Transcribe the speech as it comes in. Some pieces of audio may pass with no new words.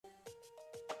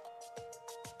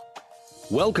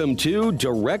Welcome to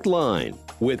Direct Line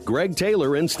with Greg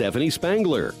Taylor and Stephanie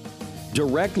Spangler.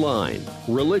 Direct Line,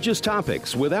 religious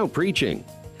topics without preaching,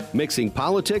 mixing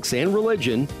politics and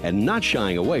religion and not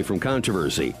shying away from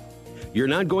controversy. You're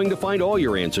not going to find all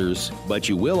your answers, but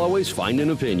you will always find an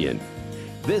opinion.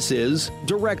 This is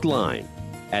Direct Line.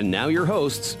 And now your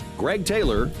hosts, Greg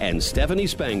Taylor and Stephanie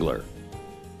Spangler.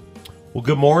 Well,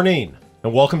 good morning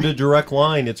and welcome to Direct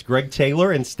Line. It's Greg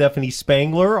Taylor and Stephanie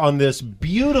Spangler on this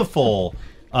beautiful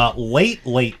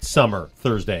late summer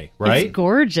Thursday, right? It's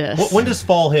gorgeous. When does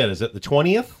fall hit? Is it the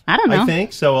 20th? I don't know. I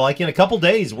think so. Like in a couple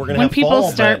days, we're going to have when people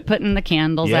fall, start putting the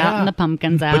candles out and the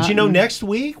pumpkins out. But you know, next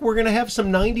week we're going to have some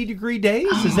 90-degree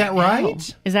days. Is that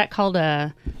right? Is that called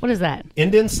what is that?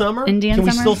 Indian summer? Indian Can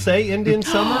we summer? still say Indian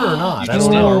summer or not? I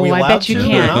don't know. Are we I allowed bet you to or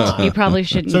can't. not? You probably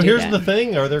shouldn't. So do here's that. the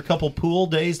thing: are there a couple pool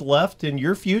days left in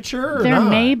your future? Or There not?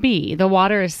 may be. The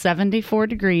water is 74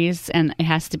 degrees, and it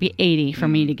has to be 80 for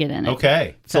me to get in it.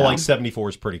 Okay, so So- like 74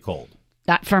 is pretty cold.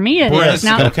 That, for me, it Brisk. is.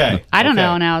 Now, Okay. I don't Okay.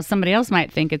 know. Now, somebody else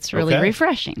might think it's really Okay.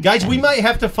 refreshing. Guys, we might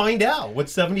have to find out what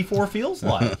 74 feels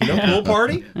like. Pool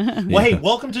party? Well, hey,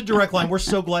 welcome to Direct Line. We're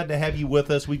so glad to have you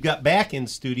with us. We've got back in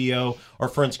studio our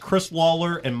friends Chris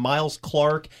Lawler and Miles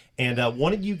Clark, and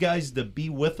wanted you guys to be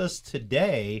with us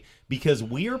today because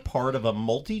we are part of a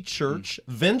multi-church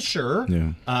venture.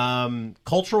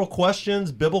 Cultural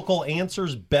questions, biblical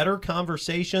answers, better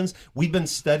conversations. We've been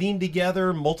studying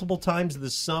together multiple times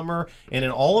this summer, and in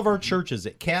all of our churches,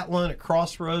 at Catlin, at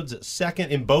Crossroads, at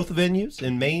Second, in both venues,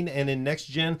 in Maine and in Next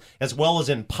Gen, as well as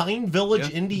in Pine Village,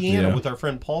 Indiana, with our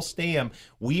friend Paul Stam,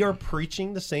 we are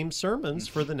preaching the same sermons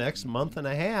for the next month and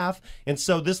a half. And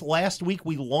so this last week,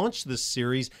 we launched this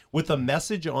series with a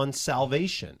message on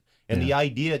salvation. And the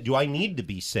idea, do I need to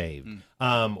be saved?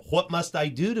 What must I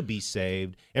do to be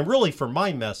saved? And really, for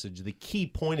my message, the key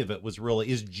point of it was really,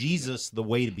 is Jesus the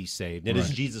way to be saved? And is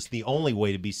Jesus the only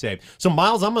way to be saved? So,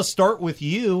 Miles, I'm going to start with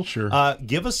you. Sure.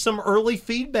 Give us some early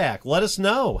feedback. Let us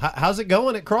know. How's it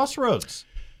going at Crossroads?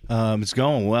 It's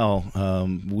going well.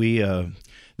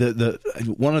 The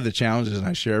one of the challenges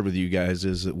I shared with you guys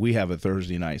is that we have a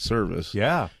Thursday night service.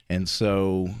 Yeah. And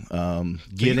so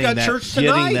you got church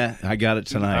tonight? I got it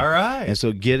tonight. All right. And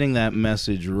so getting that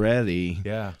message ready.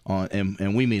 Yeah.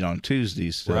 And we meet on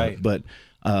Tuesdays. So, Right. But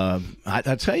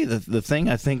I tell you, the thing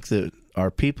I think that our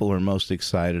people are most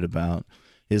excited about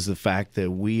is the fact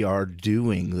that we are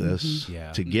doing this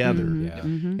together.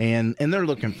 And they're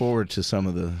looking forward to some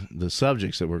of the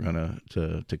subjects that we're going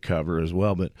to cover as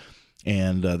well. But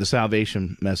the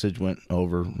salvation message went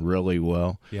over really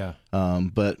well. Yeah.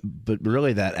 But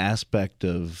really that aspect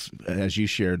of, as you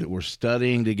shared, that we're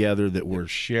studying together, that we're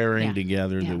sharing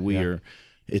together, that we are.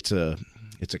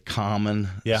 It's a common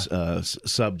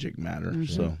subject matter.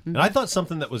 So, and I thought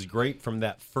something that was great from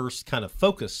that first kind of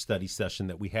focus study session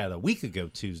that we had a week ago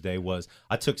Tuesday was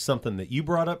I took something that you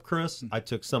brought up, Chris. I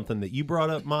took something that you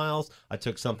brought up, Miles. I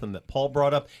took something that Paul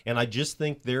brought up, and I just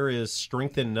think there is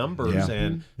strength in numbers.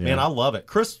 And man, I love it.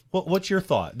 Chris, what's your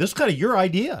thought? This is kind of your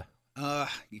idea.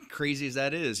 Crazy as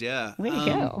that is, yeah. Way to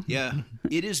go. Yeah,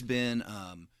 it has been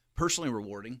personally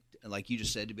rewarding, like you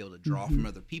just said, to be able to draw from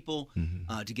other people,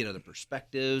 to get other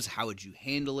perspectives. How would you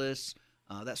handle this?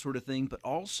 That sort of thing. But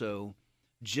also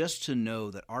just to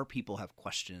know that our people have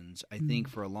questions. I think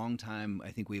for a long time,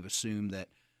 I think we've assumed that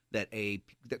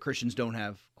Christians don't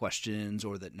have questions,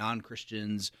 or that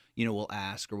non-Christians, will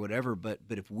ask or whatever. But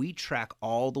if we track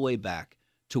all the way back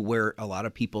to where a lot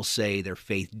of people say their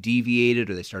faith deviated,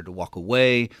 or they started to walk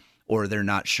away, or they're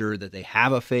not sure that they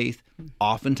have a faith,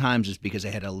 oftentimes it's because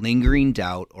they had a lingering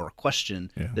doubt or a question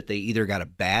that they either got a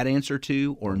bad answer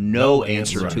to or no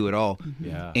answer to at all.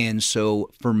 Yeah. And so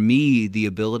for me, the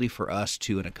ability for us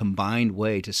to, in a combined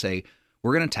way, to say,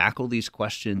 we're going to tackle these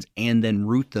questions and then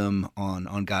root them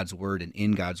on God's Word and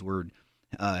in God's Word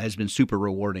has been super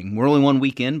rewarding. We're only one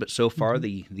week in, but so far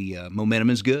the momentum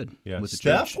is good with the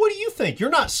Steph, church. what do you think? You're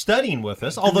not studying with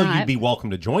us, although you'd be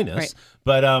welcome to join us. Right.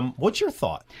 But what's your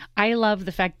thought? I love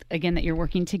the fact, again, that you're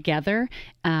working together.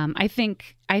 I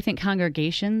think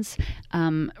congregations,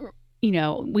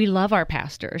 we love our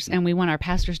pastors and we want our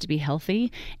pastors to be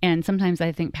healthy. And sometimes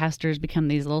I think pastors become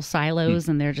these little silos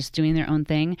and they're just doing their own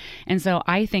thing. And so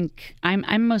I think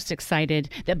I'm most excited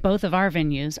that both of our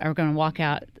venues are going to walk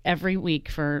out every week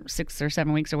for 6 or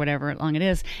 7 weeks or whatever long it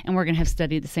is, and we're going to have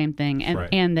studied the same thing,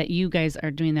 and that you guys are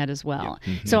doing that as well.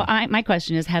 So my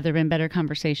question is, have there been better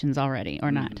conversations already or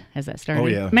not? Has that started? Oh,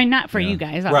 yeah. I mean, not for you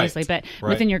guys, obviously, but Right.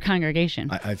 within your congregation.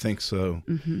 I think so.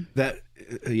 That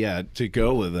to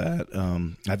go with that,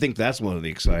 I think that's one of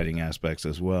the exciting aspects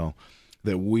as well,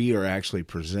 that we are actually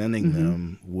presenting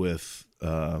them with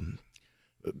a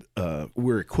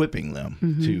we're equipping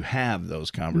them to have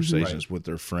those conversations with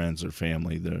their friends, their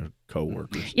family, their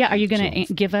coworkers. Yeah, are you going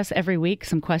to give us every week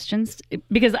some questions?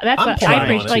 Because that's I'm what I trying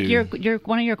appreciate. to. Like your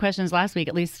one of your questions last week,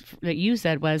 at least that you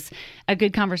said, was a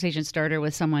good conversation starter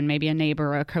with someone, maybe a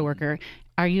neighbor or a coworker.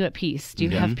 Are you at peace? Do you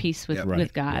have peace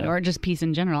with God, or just peace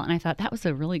in general? And I thought that was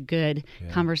a really good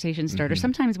conversation starter.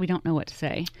 Sometimes we don't know what to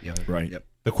say. Right.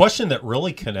 The question that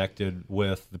really connected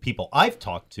with the people I've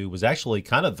talked to was actually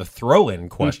kind of the throw-in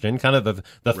question, kind of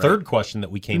the third question that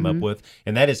we came up with,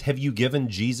 and that is, have you given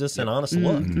Jesus an honest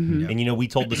look? And, you know, we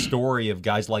told the story of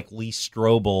guys like Lee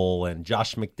Strobel and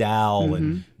Josh McDowell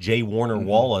and J. Warner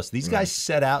Wallace. These guys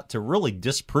set out to really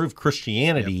disprove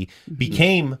Christianity,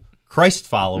 became Christ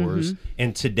followers,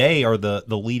 and today are the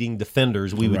leading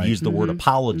defenders. We would use the word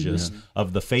apologists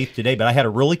of the faith today. But I had a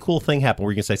really cool thing happen.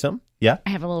 Were you going to say something? Yeah?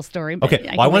 I have a little story. But Okay.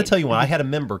 Well, I want to tell you one. I had a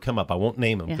member come up. I won't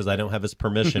name him because I don't have his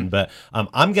permission, but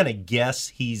I'm going to guess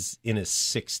he's in his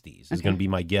 60s is going to be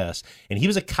my guess. And he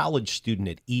was a college student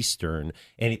at Eastern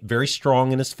and very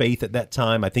strong in his faith at that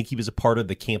time. I think he was a part of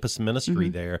the campus ministry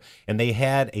there. And they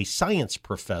had a science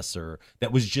professor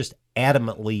that was just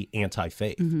adamantly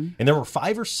anti-faith. And there were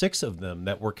 5 or 6 of them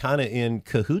that were kind of in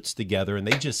cahoots together. And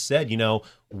they just said, you know,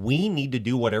 we need to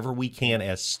do whatever we can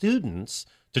as students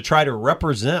to try to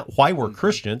represent why we're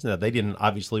Christians. Now, they didn't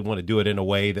obviously want to do it in a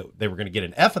way that they were going to get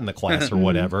an F in the class or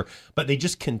whatever, but they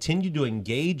just continued to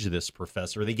engage this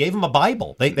professor. They gave him a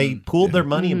Bible. They pooled their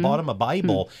money and bought him a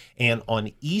Bible. And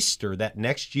on Easter that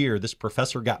next year, this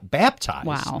professor got baptized.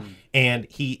 Wow. And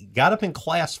he got up in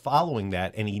class following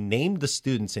that, and he named the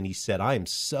students, and he said, I am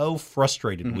so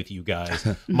frustrated with you guys.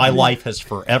 My life has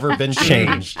forever been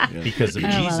changed because of Oh,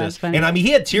 wow, Jesus. that's funny. And I mean,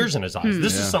 he had tears in his eyes.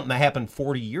 This is something that happened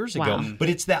 40 years ago, Wow. but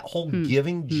it's that whole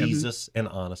giving Jesus an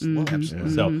honest look.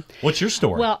 So what's your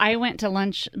story? Well, I went to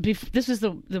lunch. This was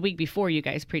the week before you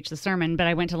guys preached the sermon, but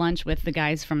I went to lunch with the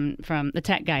guys from the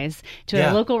tech guys to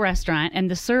a local restaurant, and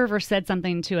the server said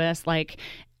something to us like,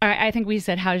 I think we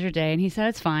said, how's your day? And he said,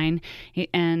 it's fine.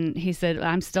 And he said,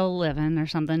 I'm still living or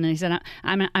something. And he said,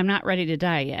 I'm not ready to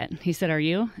die yet. He said, are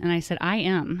you? And I said, I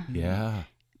am. Yeah.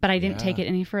 But I didn't take it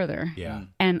any further. Yeah.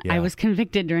 And I was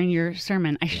convicted during your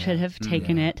sermon. I should have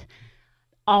taken it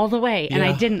all the way. And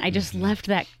I didn't. I just left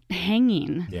that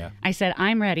hanging. Yeah. I said,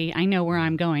 I'm ready. I know where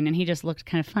I'm going. And he just looked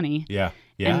kind of funny. Yeah.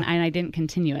 Yeah. And I didn't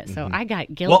continue it. So I got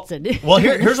Well, guilted.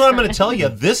 here's what I'm going to tell you.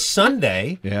 This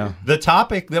Sunday, Yeah. the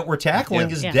topic that we're tackling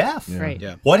is death. Right.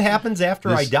 Yeah. What happens after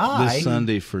I die? This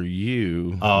Sunday for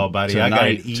you. Oh, buddy, I got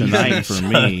it easy. Tonight for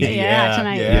me. Yeah,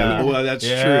 tonight. Yeah, well, that's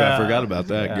Yeah. true. I forgot about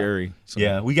that, Gary. So-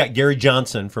 Yeah, we got Gary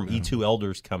Johnson from E2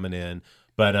 Elders coming in.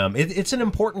 But it's an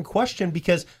important question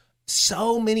because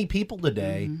so many people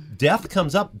today, death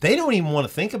comes up. They don't even want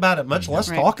to think about it, much less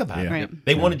talk about it. Right.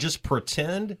 They want to just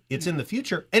pretend it's in the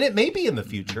future, and it may be in the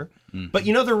future. But,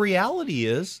 you know, the reality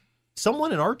is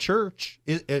someone in our church,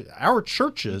 our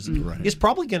churches, is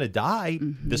probably going to die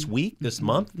this week, this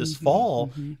month, this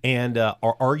fall. And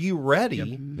are you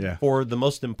ready for the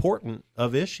most important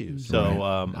of issues? So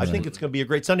I think it's going to be a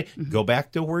great Sunday. Go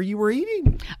back to where you were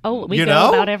eating. Oh, we You go know?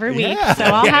 about every week. Yeah. So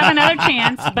I'll have another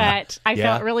chance. But I Yeah.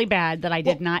 felt really bad that I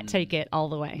did not take it all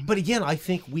the way. But again, I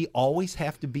think we always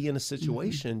have to be in a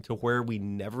situation to where we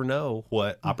never know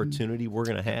what opportunity we're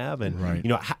going to have. And, you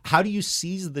know, how do you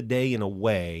seize the day in a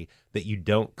way that you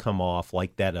don't come off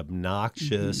like that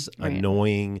obnoxious,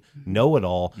 annoying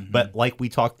know-it-all, but like we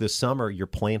talked this summer, you're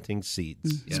planting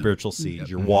seeds, spiritual seeds,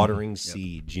 you're watering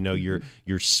seeds, you know, you're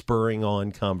spurring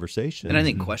on conversation. And I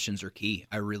think questions are key.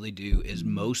 I really do. Is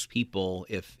most people,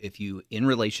 if you in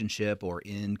relationship or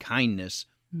in kindness,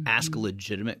 ask a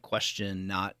legitimate question,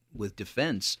 not with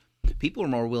defense, people are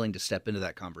more willing to step into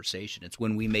that conversation. It's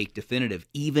when we make definitive,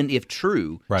 even if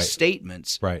true,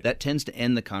 statements that tends to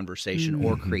end the conversation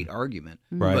or create argument.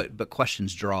 But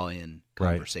questions draw in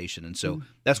conversation, and so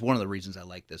that's one of the reasons I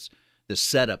like this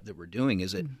setup that we're doing.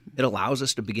 Is it allows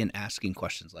us to begin asking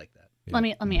questions like that. Let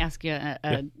me ask you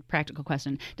a practical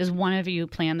question. Does one of you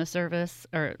plan the service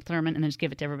or sermon and then just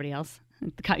give it to everybody else? You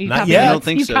Not copy yet. notes, I don't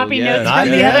think you so. copy Yeah, notes not from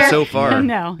the yet. other? So far.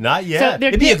 No. Not yet. they're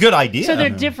It'd be a good idea. So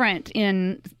they're different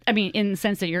in the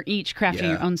sense that you're each crafting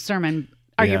your own sermon.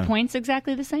 Are your points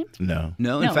exactly the same? No.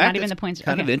 No, in No, fact, not even it's the points.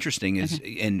 kind of Okay. interesting is,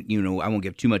 and you know, I won't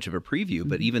give too much of a preview,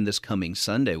 but even this coming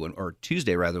Sunday or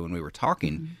Tuesday rather, when we were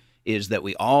talking, is that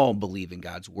we all believe in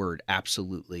God's word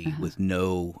absolutely with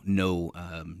no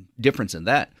difference in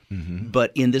that.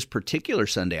 But in this particular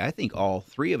Sunday, I think all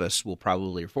 3 of us will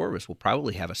probably, or 4 of us will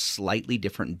probably have a slightly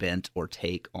different bent or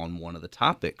take on one of the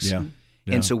topics. Yeah.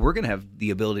 And so we're going to have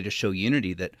the ability to show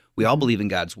unity that we all believe in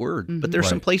God's word, but there's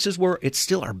some places where it's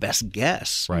still our best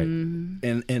guess. Right.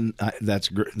 That's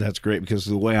great, because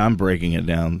the way I'm breaking it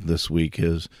down this week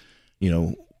is,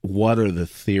 what are the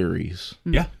theories?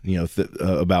 Yeah.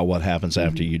 About what happens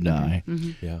after you die.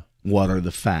 Yeah. What are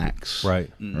the facts?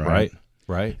 Right.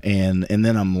 And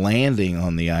then I'm landing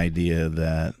on the idea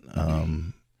that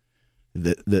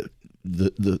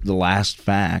the last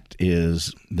fact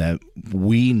is that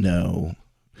we know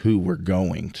who we're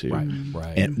going to.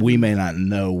 Right. And we may not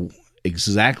know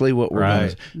exactly what we're going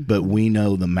to, but we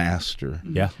know the master.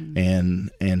 Yeah.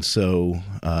 And so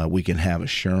we can have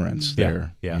assurance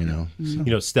there. Yeah.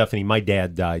 So. Stephanie, my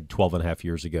dad died 12 and a half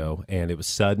years ago, and it was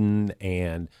sudden,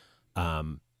 and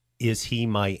is he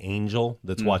my angel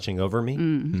that's watching over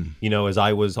me? As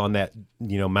I was on that,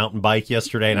 mountain bike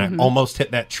yesterday, and I almost hit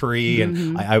that tree,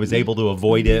 and I was able to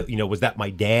avoid it. Was that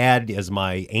my dad as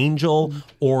my angel,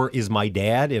 or is my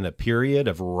dad in a period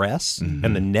of rest?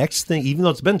 And the next thing, even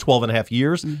though it's been 12 and a half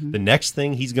years, the next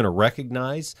thing he's going to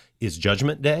recognize is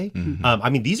Judgment Day.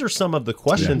 These are some of the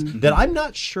questions that I'm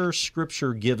not sure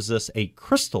Scripture gives us a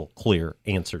crystal clear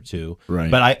answer to. Right.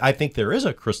 But I think there is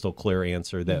a crystal clear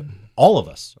answer that all of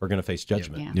us are going to face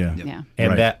judgment. Yeah.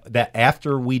 And that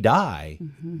after we die,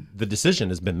 the decision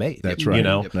has been made. That's right.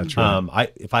 That's right.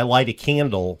 If I light a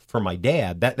candle for my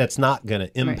dad, that's not going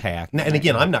to impact. And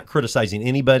again, I'm not criticizing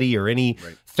anybody or any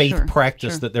faith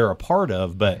practice that they're a part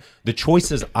of, but the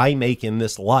choices I make in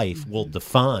this life will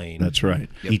define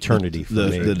eternity for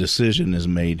me. The decision is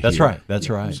made That's here. right. That's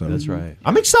right. So, that's right.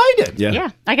 I'm excited. Yeah.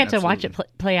 I got to watch it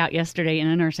play out yesterday in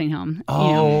a nursing home.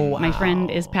 Oh, my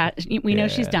friend is we know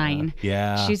she's dying.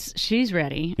 Yeah. She's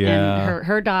ready. Yeah. And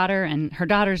her daughter and her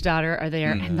daughter's daughter are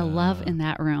there, and the love in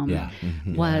that room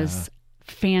was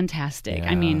fantastic.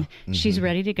 Yeah. She's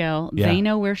ready to go. Yeah. They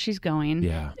know where she's going.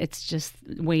 Yeah. It's just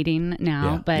waiting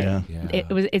now. Yeah. But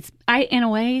in a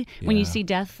way, when you see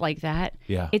death like that,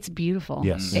 it's beautiful.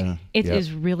 Yes. It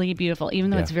is really beautiful, even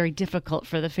though it's very difficult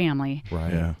for the family.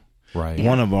 Right. Yeah. Right.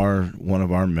 One of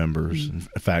our members, in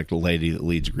fact, a lady that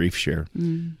leads Grief Share,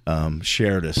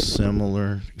 shared a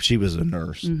similar. She was a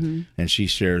nurse, and she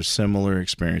shares similar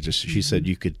experiences. She said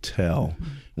you could tell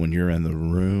when you're in the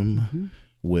room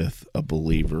with a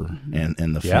believer,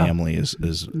 and the family is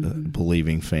a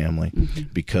believing family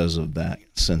because of that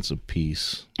sense of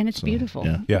peace. And it's beautiful.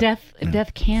 Yeah.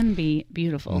 Death can be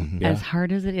beautiful. As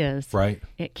hard as it is,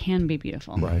 it can be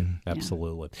beautiful. Right,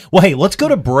 absolutely. Well, hey, let's go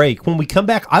to break. When we come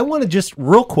back, I want to just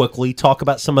real quickly talk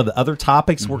about some of the other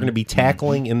topics we're going to be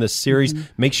tackling in this series.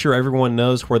 Make sure everyone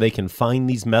knows where they can find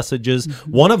these messages.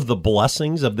 One of the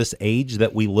blessings of this age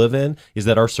that we live in is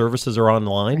that our services are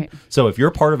online. Right. So if you're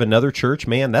part of another church,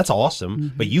 man, that's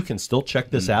awesome. But you can still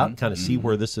check this out and kind of see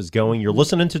where this is going. You're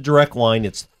listening to Direct Line.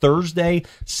 It's Thursday,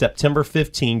 September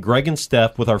 15. Greg and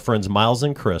Steph with our friends Miles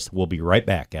and Chris. We'll be right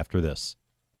back after this.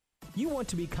 You want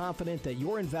to be confident that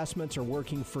your investments are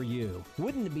working for you.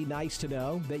 Wouldn't it be nice to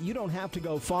know that you don't have to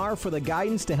go far for the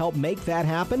guidance to help make that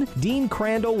happen? Dean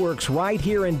Crandall works right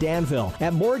here in Danville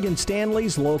at Morgan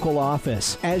Stanley's local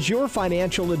office. As your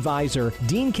financial advisor,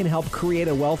 Dean can help create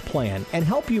a wealth plan and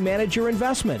help you manage your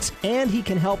investments. And he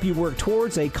can help you work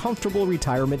towards a comfortable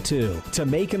retirement too. To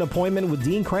make an appointment with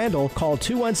Dean Crandall, call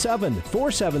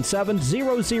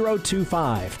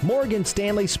 217-477-0025. Morgan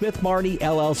Stanley Smith Marnie,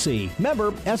 LLC.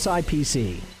 Member SIPC.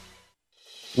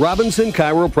 Robinson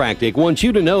Chiropractic wants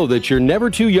you to know that you're never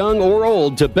too young or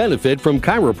old to benefit from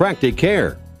chiropractic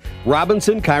care.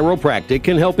 Robinson Chiropractic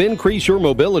can help increase your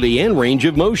mobility and range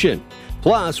of motion.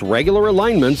 Plus, regular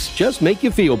alignments just make you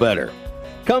feel better.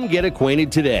 Come get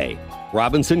acquainted today.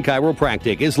 Robinson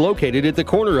Chiropractic is located at the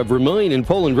corner of Vermillion and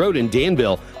Poland Road in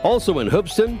Danville, also in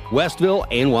Hoopeston, Westville,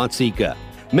 and Watseka.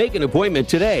 Make an appointment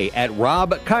today at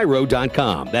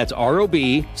robchiro.com. That's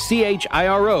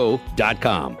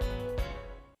ROBCHIRO.com.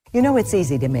 You know, it's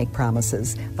easy to make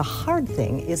promises. The hard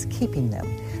thing is keeping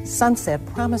them. Sunset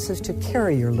promises to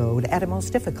carry your load at a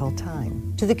most difficult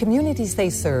time. To the communities they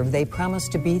serve, they promise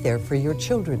to be there for your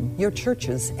children, your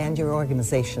churches, and your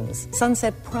organizations.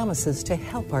 Sunset promises to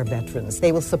help our veterans.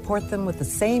 They will support them with the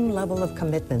same level of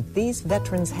commitment these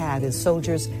veterans had as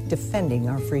soldiers defending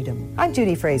our freedom. I'm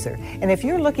Judy Fraser, and if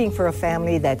you're looking for a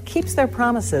family that keeps their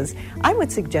promises, I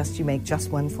would suggest you make just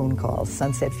one phone call.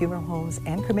 Sunset Funeral Homes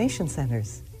and Cremation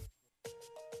Centers.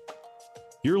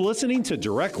 You're listening to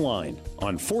Direct Line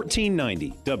on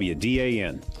 1490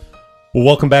 WDAN. Well,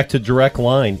 welcome back to Direct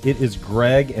Line. It is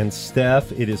Greg and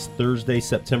Steph. It is Thursday,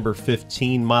 September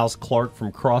 15. Miles Clark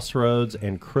from Crossroads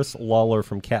and Chris Lawler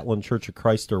from Catlin Church of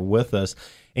Christ are with us.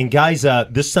 And guys,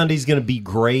 this Sunday's going to be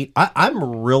great.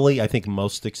 I'm really, I think,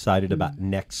 most excited about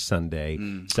next Sunday,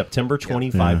 September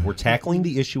 25. Yeah. We're tackling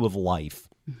the issue of life.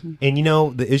 And,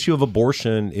 the issue of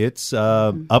abortion, it's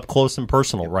up close and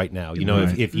personal right now.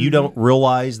 If you don't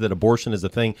realize that abortion is a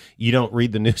thing, you don't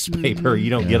read the newspaper, you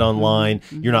don't get online,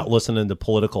 you're not listening to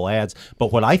political ads.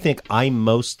 But what I think I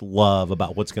most love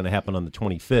about what's going to happen on the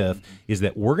 25th is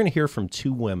that we're going to hear from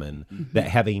two women that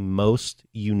have a most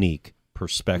unique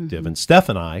perspective. And Steph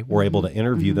and I were able to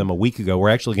interview them a week ago.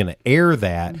 We're actually going to air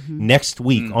that next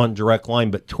week on Direct Line.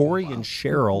 But Tori and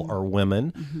Cheryl are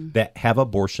women that have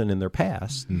abortion in their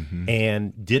past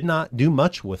and did not do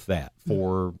much with that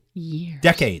for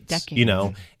decades.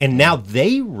 And now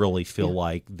they really feel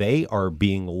like they are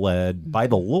being led by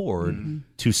the Lord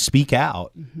to speak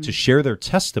out, to share their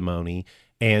testimony,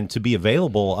 and to be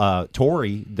available.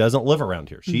 Tori doesn't live around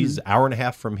here. She's an hour and a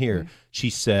half from here. She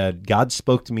said, God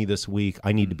spoke to me this week.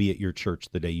 I need to be at your church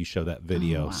the day you show that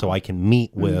video so I can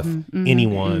meet with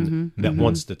anyone that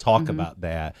wants to talk about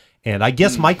that. And I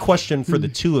guess my question for the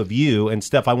two of you, and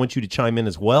Steph, I want you to chime in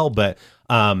as well, but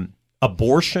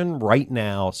abortion right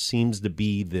now seems to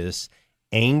be this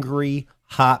angry,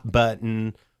 hot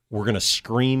button, we're going to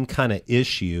scream kind of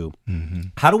issue.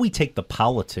 How do we take the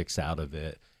politics out of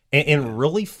it? And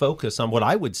really focus on what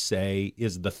I would say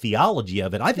is the theology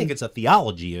of it. I think it's a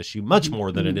theology issue much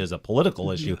more than it is a political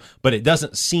issue, but it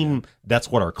doesn't seem that's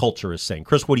what our culture is saying.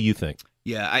 Chris, what do you think?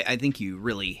 Yeah, I think you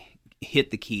really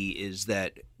hit the key is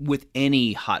that with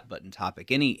any hot button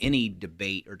topic, any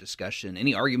debate or discussion,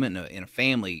 any argument in a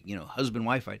family, husband,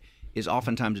 wife fight, is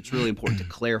oftentimes it's really important to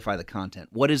clarify the content.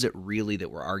 What is it really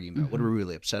that we're arguing about? What are we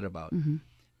really upset about?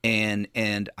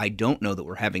 And I don't know that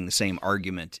we're having the same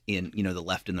argument in the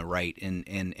left and the right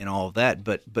and all of that,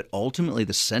 but ultimately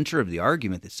the center of the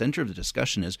argument, the center of the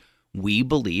discussion is we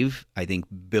believe, I think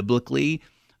biblically,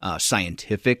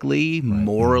 scientifically,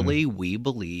 morally, we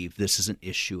believe this is an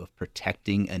issue of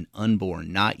protecting an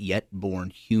unborn, not yet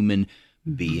born human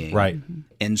being. Right.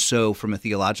 And so from a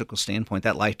theological standpoint,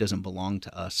 that life doesn't belong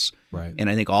to us. Right. And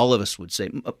I think all of us would say,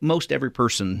 most every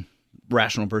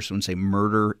rational person would say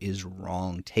murder is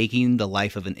wrong. Taking the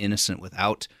life of an innocent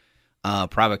without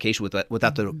provocation,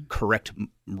 without the correct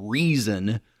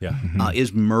reason,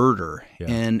 is murder. Yeah.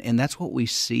 And that's what we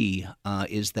see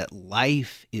is that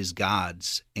life is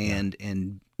God's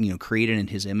and created in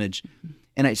His image.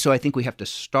 And so I think we have to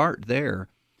start there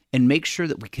and make sure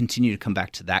that we continue to come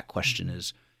back to that question: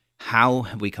 is how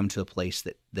have we come to a place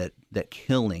that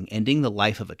killing, ending the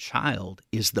life of a child,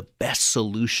 is the best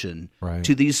solution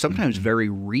to these sometimes very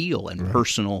real and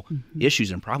personal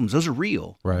issues and problems? Those are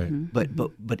real, right?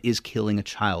 But is killing a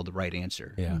child the right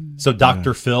answer? Yeah. So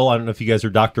Dr. Phil, I don't know if you guys are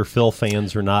Dr. Phil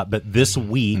fans or not, but this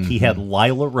week he had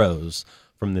Lila Rose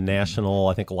from the National,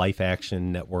 I think, Life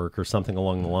Action Network or something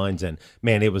along the lines. And,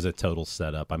 man, it was a total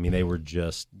setup. I mean, they were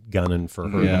just gunning for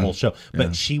her the whole show.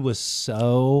 But she was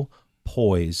so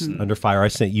poised under fire. I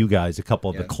sent you guys a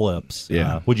couple of the clips.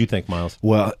 Yeah. What'd you think, Miles?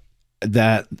 Well,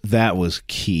 that was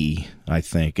key, I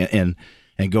think. And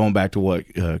going back to what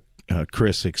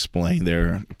Chris explained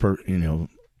there,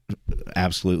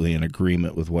 absolutely in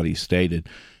agreement with what he stated.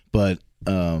 But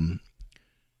in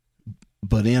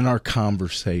our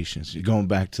conversations, going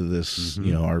back to this,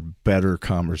 our better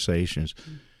conversations,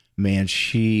 man,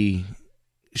 she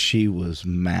was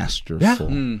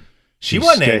masterful. Yeah. She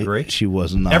wasn't angry. She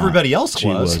was not. Everybody else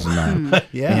was. She was not.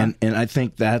 Yeah. And I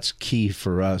think that's key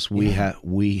for us. We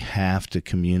have to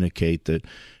communicate that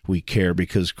we care,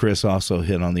 because Chris also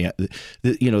hit on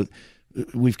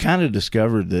we've kind of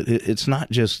discovered that it's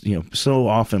not just, so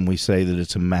often we say that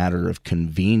it's a matter of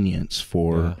convenience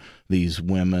for these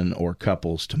women or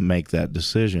couples to make that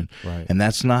decision. Right. And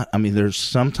that's not, there's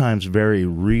sometimes very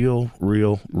real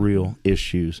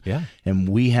issues. Yeah. And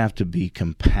we have to be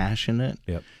compassionate.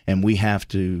 Yep. And we have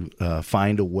to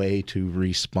find a way to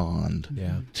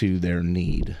respond to their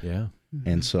need. Yeah.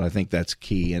 And so I think that's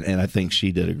key, and I think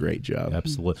she did a great job.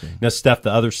 Absolutely. Now, Steph,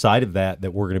 the other side of that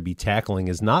we're going to be tackling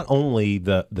is not only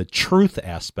the truth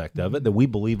aspect of it, that we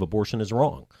believe abortion is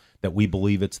wrong, that we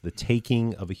believe it's the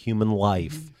taking of a human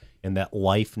life, and that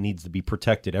life needs to be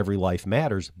protected. Every life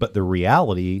matters, but the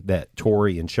reality that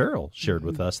Tori and Cheryl shared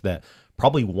with us, that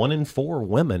probably 1 in 4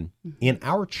 women in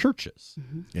our churches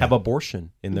have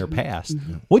abortion in their past.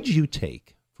 What did you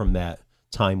take from that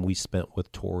time we spent with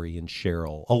Tori and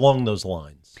Cheryl along those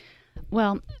lines?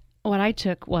 Well, what I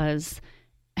took was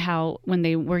how when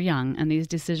they were young and these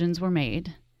decisions were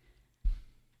made,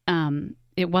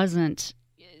 it wasn't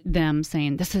them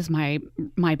saying, this is my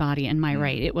body and my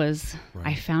right. It was,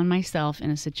 I found myself in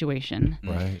a situation.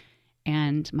 Right.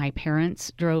 and my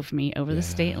parents drove me over the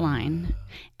state line,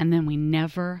 and then we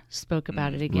never spoke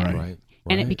about it again. Right.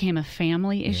 And it became a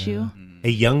family issue. A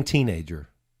young teenager.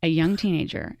 A young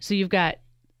teenager. So you've got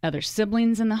other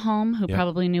siblings in the home who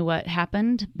probably knew what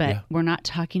happened, but we're not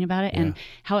talking about it, and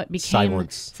how it became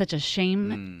such a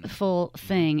shameful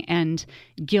thing and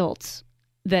guilt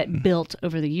that built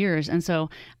over the years. And so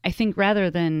I think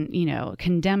rather than,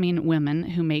 condemning women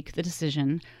who make the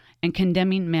decision and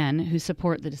condemning men who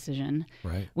support the decision,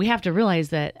 we have to realize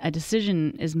that a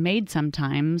decision is made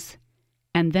sometimes,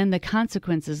 and then the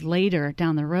consequences later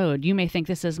down the road. You may think,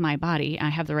 this is my body, I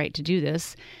have the right to do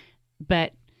this,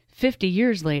 but 50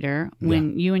 years later,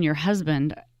 when you and your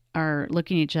husband are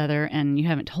looking at each other and you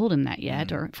haven't told him that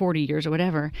yet, or 40 years or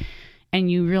whatever,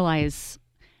 and you realize,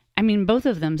 both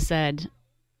of them said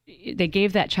they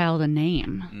gave that child a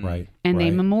name. Right. And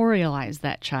they memorialized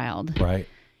that child. Right.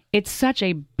 It's such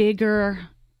a bigger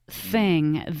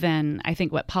thing than I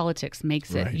think what politics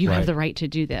makes it. You have the right to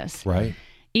do this. Right.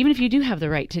 Even if you do have the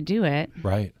right to do it,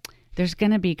 right, there's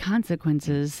going to be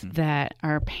consequences that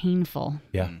are painful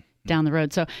down the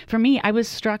road. So for me, I was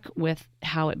struck with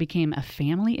how it became a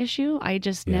family issue. I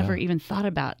just never even thought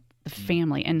about the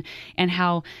family, and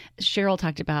how Cheryl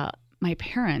talked about my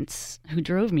parents who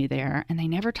drove me there, and they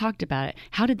never talked about it.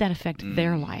 How did that affect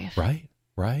their life? Right.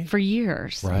 For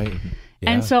years. Right.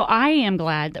 Yeah. And so I am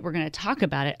glad that we're going to talk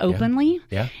about it openly,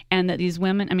 and that these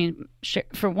women,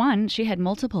 for one, she had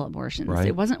multiple abortions. Right.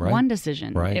 It wasn't one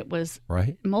decision. Right. It was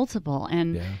multiple.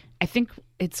 And I think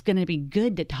it's going to be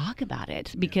good to talk about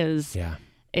it, because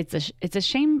it's a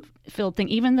shame-filled thing.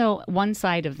 Even though one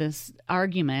side of this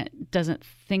argument doesn't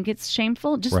think it's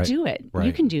shameful, just do it. Right.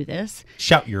 You can do this.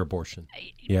 Shout your abortion.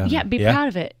 Be proud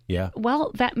of it. Yeah.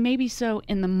 Well, that may be so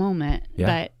in the moment,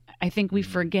 but I think we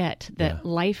forget that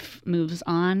life moves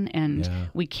on, and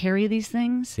we carry these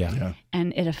things,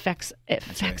 and it affects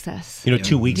us.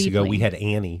 2 weeks ago, we had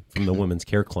Annie from the Women's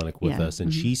Care Clinic with us,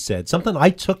 and she said something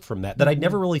I took from that I'd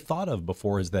never really thought of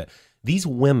before, is that these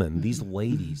women, these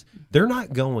ladies, they're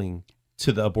not going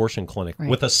to the abortion clinic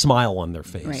with a smile on their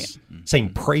face,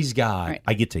 saying, praise God,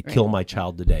 I get to kill my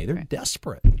child today. They're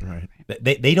desperate. Right.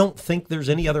 They don't think there's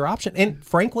any other option. And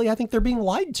frankly, I think they're being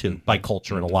lied to by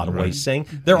culture in a lot of ways, saying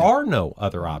there are no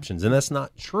other options, and that's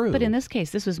not true. But in this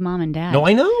case, this was mom and dad. No,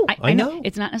 I know. I know.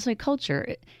 It's not necessarily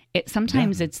culture.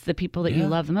 Sometimes it's the people that you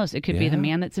love the most. It could be the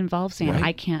man that's involved saying,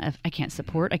 I can't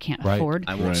support, I can't afford.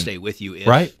 I won't stay with you if.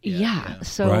 Right.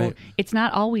 So it's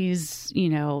not always,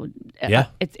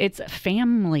 it's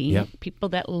family, people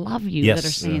that love you that are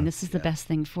saying this is the best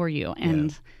thing for you.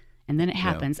 And then it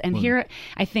happens. And here,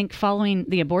 I think following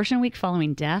the abortion week,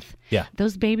 following death,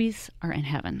 those babies are in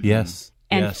heaven. Yes.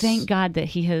 And thank God that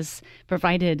he has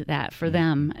provided that for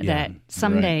them, that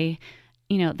someday,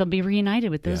 they'll be reunited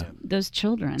with those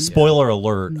children. Spoiler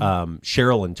alert,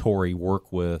 Cheryl and Tori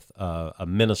work with a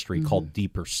ministry called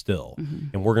Deeper Still.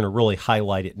 And we're going to really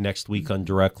highlight it next week on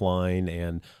Direct Line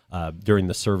and during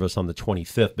the service on the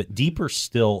 25th. But Deeper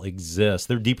Still exists.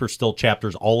 There are Deeper Still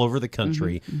chapters all over the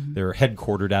country. They're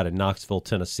headquartered out in Knoxville,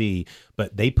 Tennessee.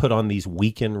 But they put on these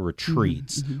weekend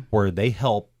retreats where they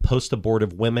help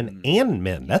post-abortive women and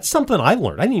men. That's something I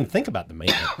learned. I didn't even think about the men.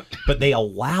 But they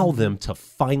allow them to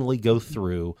finally go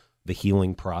through the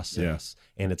healing process.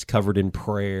 And it's covered in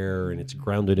prayer, and it's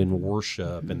grounded in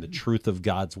worship and the truth of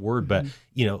God's word. But,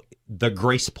 the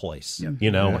grace place,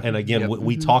 and again,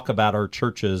 we talk about our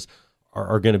churches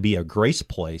are going to be a grace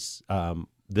place.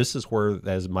 This is where,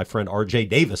 as my friend R.J.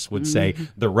 Davis would say,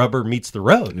 the rubber meets the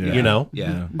road,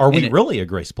 Are we really a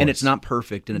grace place? And it's not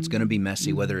perfect, and it's going to be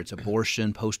messy, whether it's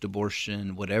abortion,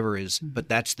 post-abortion, whatever is. But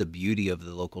that's the beauty of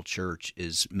the local church,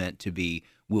 is meant to be,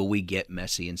 will we get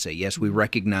messy and say, yes, we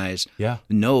recognize,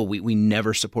 no, we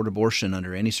never support abortion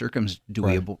under any circumstance.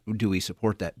 Do we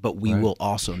support that? But we will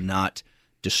also not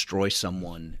destroy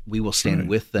someone. We will stand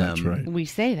with them. That's right. We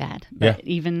say that, but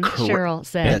even Cheryl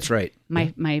said, that's right.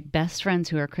 My best friends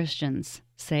who are Christians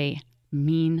say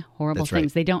mean, horrible That's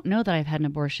things. right. They don't know that I've had an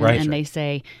abortion, and they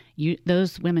say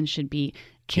those women should be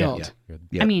killed.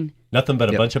 I mean, nothing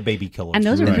but a bunch of baby killers. And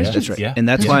those are Christians. That's right. Yeah. And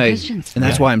that's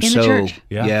why I'm in so the church.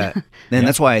 And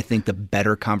that's why I think the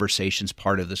better conversations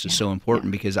part of this is so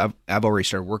important, because I've already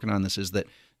started working on this, is that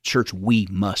church, we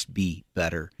must be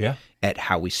better at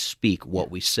how we speak, what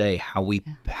we say, how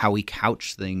we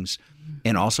couch things,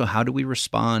 and also how do we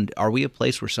respond? Are we a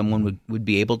place where someone would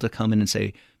be able to come in and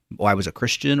say, well, I was a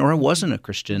Christian or I wasn't a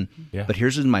Christian, but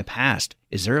here's in my past.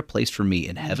 Is there a place for me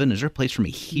in heaven? Is there a place for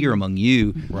me here among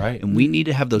you? Right. And we need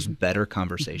to have those better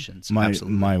conversations.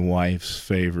 My wife's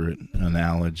favorite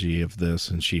analogy of this,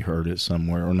 and she heard it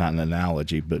somewhere, or not an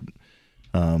analogy, but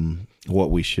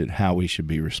how we should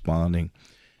be responding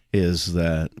is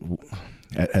that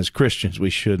as Christians we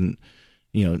shouldn't,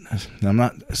 I'm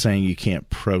not saying you can't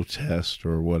protest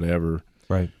or whatever,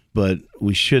 right? But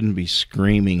we shouldn't be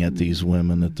screaming at these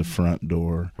women at the front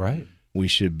door, right? We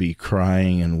should be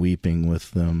crying and weeping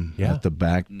with them at the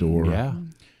back door,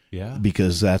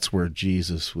 because that's where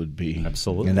Jesus would be,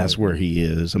 absolutely, and that's where He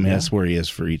is. I mean, that's where He is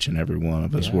for each and every one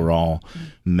of us. We're all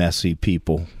messy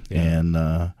people, and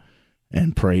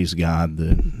praise God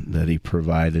that He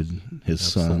provided His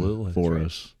Son for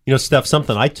us. Steph,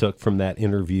 something I took from that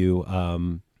interview,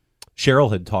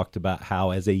 Cheryl had talked about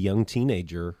how as a young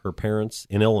teenager, her parents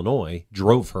in Illinois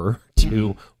drove her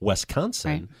to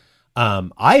Wisconsin. Right.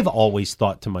 I've always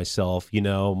thought to myself,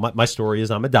 my story is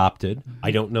I'm adopted.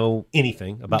 I don't know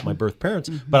anything about my birth parents,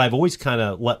 but I've always kind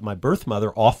of let my birth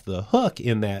mother off the hook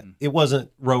in that it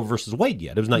wasn't Roe versus Wade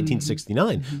yet. It was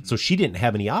 1969. So she didn't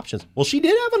have any options. Well, she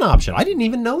did have an option. I didn't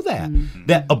even know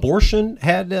that abortion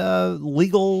had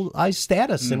legalized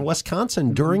status in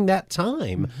Wisconsin during that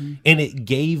time. And it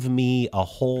gave me a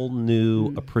whole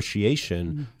new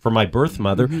appreciation for my birth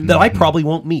mother that I probably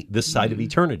won't meet this side of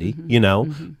eternity,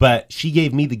 but she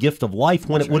gave me the gift of life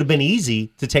when it would have been easy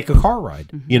to take a car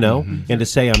ride, and to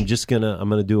say, I'm going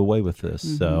to do away with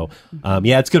this. So,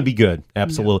 it's going to be good.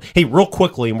 Absolutely. Hey, real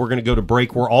quickly, and we're going to go to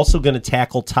break. We're also going to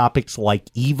tackle topics like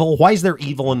evil. Why is there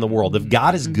evil in the world? If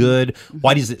God is good,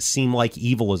 why does it seem like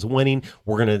evil is winning?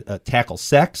 We're going to tackle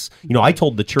sex. I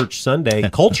told the church Sunday,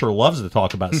 culture loves to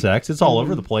talk about sex. It's all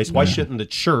over the place. Why shouldn't the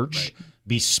church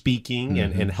be speaking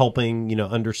and helping,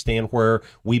 understand where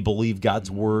we believe God's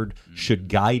word should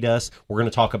guide us? We're going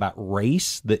to talk about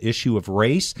race, the issue of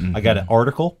race. I got an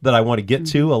article that I want to get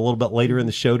to a little bit later in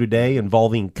the show today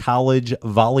involving college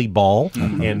volleyball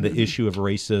and the issue of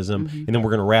racism. And then we're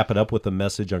going to wrap it up with a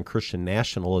message on Christian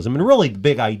nationalism. And really the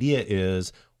big idea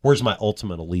is, where's my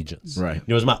ultimate allegiance? Right.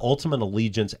 Is my ultimate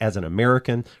allegiance as an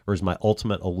American, or is my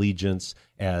ultimate allegiance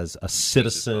as a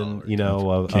citizen,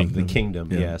 of the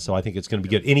kingdom? Yeah. So I think it's going to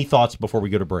be good. Any thoughts before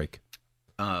we go to break?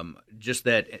 Just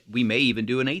that we may even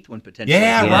do an eighth one potentially.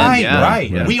 Right.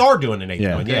 Yeah. We are doing an eighth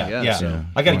one. So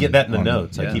I got to get that in the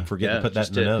notes. I keep forgetting to put that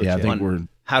in the notes. Yeah, I think we're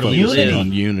how do you live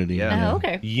on unity. Oh,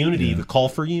 okay. Unity, the call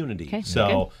for unity. Okay, so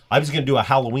good. I was going to do a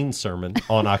Halloween sermon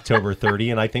on October 30,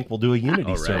 and I think we'll do a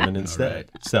unity sermon instead.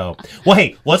 So, well,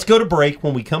 hey, let's go to break.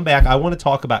 When we come back, I want to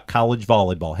talk about college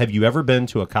volleyball. Have you ever been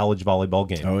to a college volleyball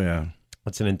game? Oh, yeah.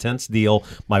 It's an intense deal.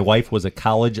 My wife was a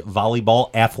college volleyball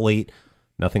athlete.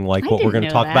 Nothing like what we're going to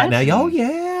talk about now. Oh,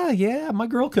 yeah. My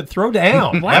girl could throw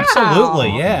down. Wow.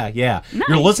 Absolutely. Yeah. Nice,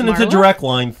 You're listening to Marla. Direct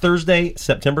Line, Thursday,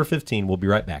 September 15. We'll be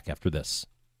right back after this.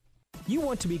 You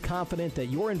want to be confident that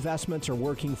your investments are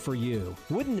working for you.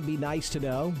 Wouldn't it be nice to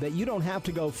know that you don't have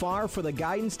to go far for the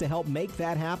guidance to help make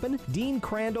that happen? Dean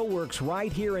Crandall works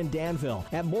right here in Danville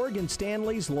at Morgan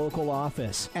Stanley's local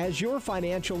office. As your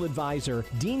financial advisor,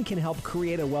 Dean can help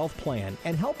create a wealth plan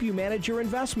and help you manage your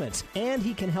investments. And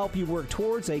he can help you work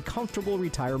towards a comfortable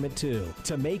retirement too.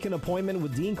 To make an appointment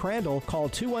with Dean Crandall, call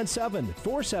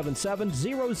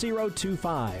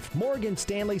 217-477-0025. Morgan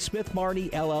Stanley Smith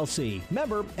Marnie LLC.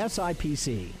 Member SIPC.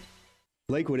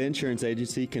 Lakewood Insurance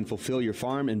Agency can fulfill your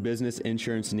farm and business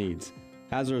insurance needs.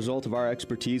 As a result of our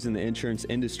expertise in the insurance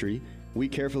industry, we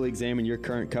carefully examine your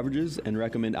current coverages and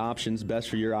recommend options best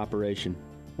for your operation.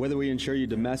 Whether we insure you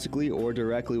domestically or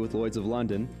directly with Lloyd's of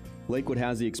London, Lakewood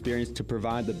has the experience to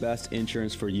provide the best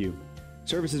insurance for you.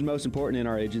 Service is most important in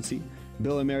our agency.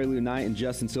 Bill and Mary Lou Knight and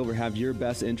Justin Silver have your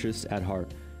best interests at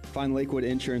heart. Find Lakewood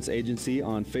Insurance Agency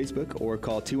on Facebook or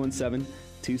call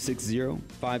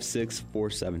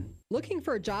 217-260-5647. Looking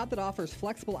for a job that offers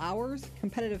flexible hours,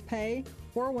 competitive pay,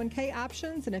 401k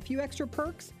options, and a few extra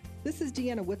perks? This is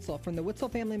Deanna Witzel from the Witzel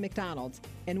Family McDonald's,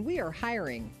 and we are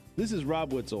hiring. This is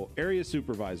Rob Witzel, Area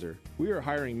Supervisor. We are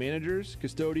hiring managers,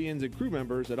 custodians, and crew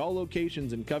members at all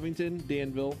locations in Covington,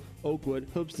 Danville, Oakwood,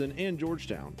 Hoopeston, and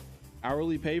Georgetown.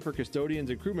 Hourly pay for custodians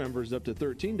and crew members is up to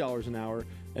 $13 an hour,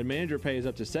 and manager pay is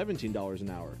up to $17 an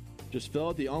hour. Just fill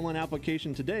out the online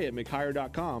application today at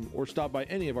mchire.com or stop by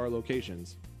any of our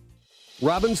locations.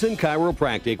 Robinson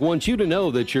Chiropractic wants you to know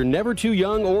that you're never too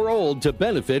young or old to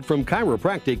benefit from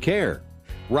chiropractic care.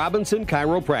 Robinson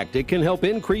Chiropractic can help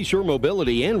increase your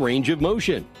mobility and range of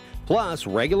motion. Plus,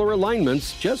 regular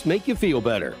alignments just make you feel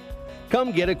better.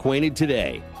 Come get acquainted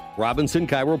today. Robinson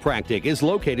Chiropractic is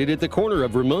located at the corner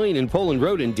of Vermillion and Poland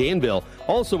Road in Danville,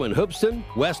 also in Hoopeston,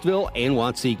 Westville, and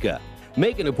Watseka.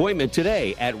 Make an appointment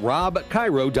today at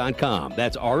robchiro.com.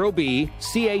 That's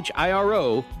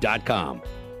ROBCHIRO.com.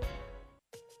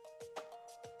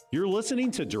 You're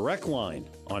listening to Direct Line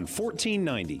on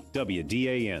 1490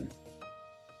 WDAN.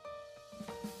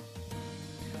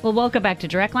 Well, welcome back to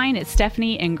Direct Line. It's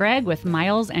Stephanie and Greg with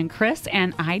Miles and Chris,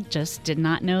 and I just did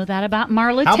not know that about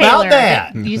Marla How Taylor. about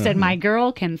that? You said my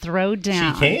girl can throw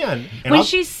down. She can. And When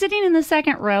she's sitting in the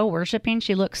second row worshiping,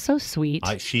 she looks so sweet.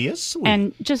 She is sweet.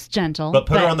 And just gentle. But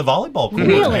put her on the volleyball court.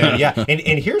 Really? Man. Yeah.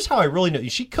 And here's how I really know.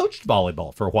 She coached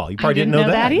volleyball for a while. You probably didn't know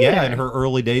know that either. Yeah, in her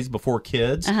early days before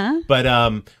kids. Uh-huh. But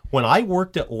when I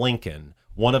worked at Lincoln,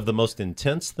 one of the most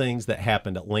intense things that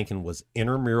happened at Lincoln was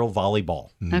intramural volleyball.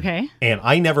 Okay. And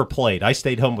I never played. I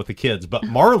stayed home with the kids. But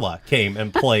Marla came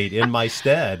and played in my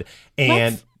stead.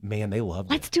 And man, they loved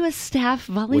it. Let's do a staff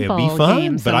It'd volleyball be fun,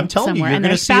 game but I'm telling you, somewhere. you're And going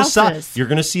their to see a side. spouses. You're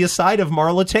going to see a side of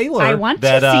Marla Taylor. I want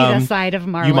that, to see the side of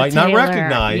Marla you might Taylor. not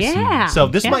recognize. Yeah. So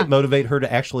this Yeah. might motivate her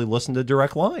to actually listen to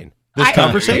Direct Line. This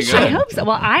conversation. I hope so.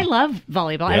 Well, I love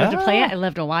volleyball. I love to play it. I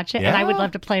love to watch it, and I would Yeah.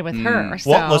 love to play with her.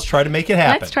 So Well, let's try to make it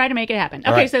happen. Let's try to make it happen.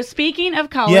 All Okay, right. so speaking of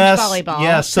college volleyball,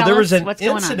 Yes. So tell there was us an what's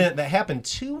going on. incident that happened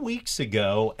 2 weeks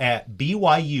ago at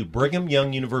BYU, Brigham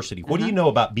Young University. What do you know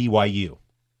about BYU?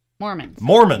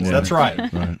 Mormons. That's right.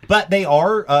 But they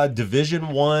are a Division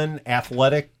I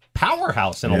athletic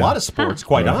powerhouse in a lot of sports,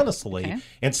 quite honestly. Okay.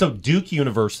 And so Duke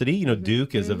University,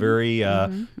 Duke is a very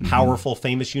powerful,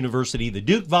 famous university. The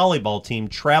Duke volleyball team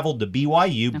traveled to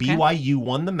BYU. Okay. BYU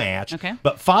won the match. Okay.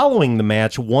 But following the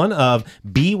match, one of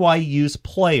BYU's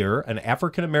player, an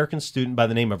African-American student by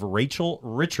the name of Rachel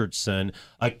Richardson,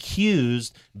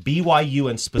 accused BYU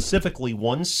and specifically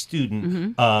one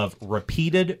student of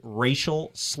repeated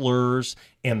racial slurs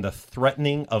and the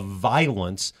threatening of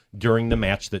violence during the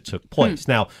match that took place.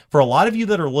 Now, for a lot of you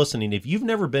that are listening, if you've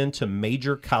never been to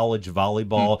major college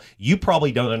volleyball, you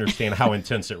probably don't understand how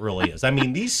intense it really is. I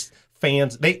mean, these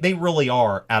fans, they really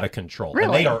are out of control. Really?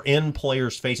 And they are in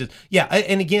players' faces. Yeah,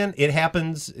 and again, it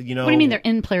happens, What do you mean they're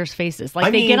in players' faces?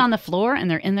 Like they get on the floor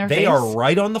and they're in their face? They are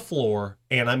right on the floor,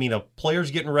 and I mean, a player's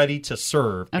getting ready to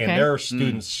serve, and there are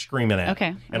students screaming at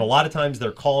them. And a lot of times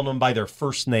they're calling them by their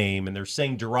first name, and they're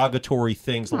saying derogatory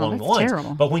things along the lines.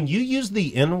 Terrible. But when you use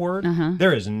the N-word,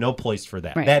 there is no place for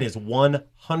that. Right. That is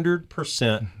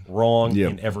 100% wrong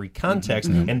in every context,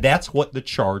 and that's what the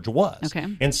charge was.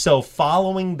 Okay. And so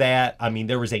following that, I mean,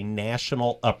 there was a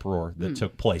national uproar that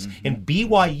took place, and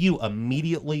BYU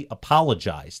immediately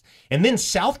apologized. And then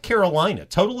South Carolina,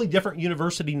 totally different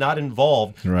university, not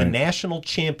involved, the national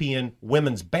champion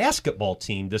women's basketball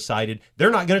team decided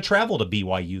they're not going to travel to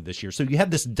BYU this year. So you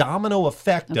have this domino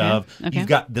effect of you've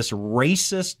got this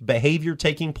racist behavior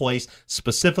taking place,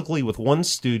 specifically with one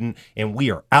student, and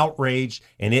we are outraged,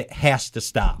 and it has to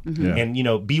stop. And,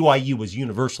 BYU was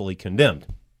universally condemned.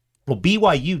 Well,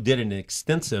 BYU did an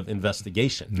extensive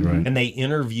investigation, and they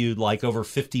interviewed like over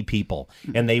 50 people,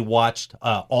 and they watched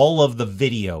all of the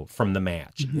video from the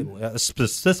match,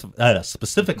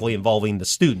 specifically involving the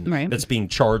student that's being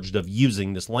charged of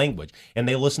using this language. And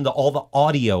they listened to all the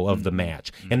audio of the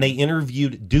match, and they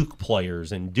interviewed Duke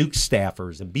players and Duke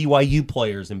staffers and BYU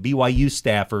players and BYU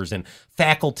staffers and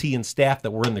faculty and staff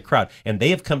that were in the crowd. And they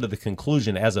have come to the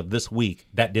conclusion as of this week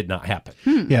that did not happen.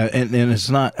 Yeah, and it's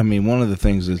not, I mean, one of the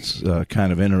things that's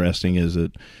kind of interesting is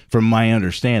that, from my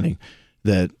understanding,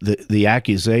 that the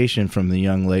accusation from the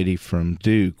young lady from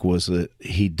Duke was that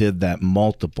he did that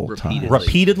multiple times.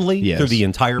 Repeatedly through the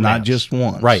entire match. Not just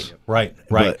once. Right.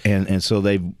 But, and so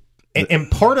they...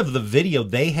 And part of the video,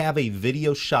 they have a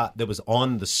video shot that was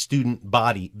on the student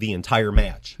body the entire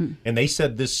match. And they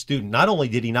said this student, not only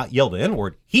did he not yell the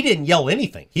N-word, he didn't yell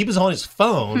anything. He was on his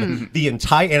phone the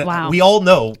entire... And we all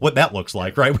know what that looks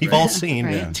like, right? We've all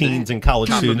seen teens and college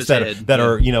students that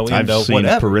are, I've seen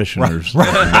whatever. parishioners.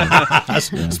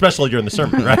 Especially during the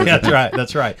sermon, right?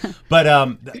 That's right. But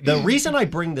the reason I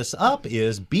bring this up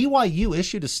is BYU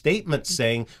issued a statement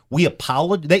saying we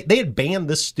apologize. They had banned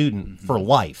this student for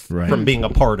life from being a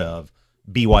part of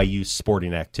BYU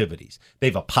sporting activities.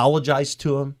 They've apologized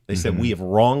to him. They said,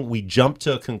 we jumped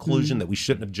to a conclusion that we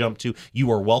shouldn't have jumped to.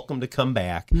 You are welcome to come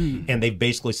back. And they've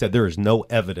basically said there is no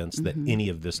evidence that any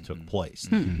of this took place.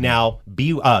 Now,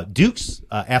 Duke's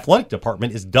athletic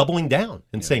department is doubling down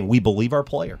and saying, we believe our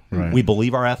player. We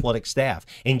believe our athletic staff.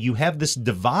 And you have this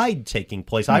divide taking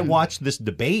place. I watched this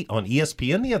debate on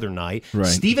ESPN the other night.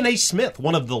 Stephen A. Smith,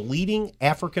 one of the leading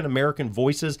African-American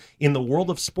voices in the world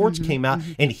of sports, came out,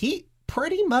 and he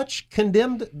pretty much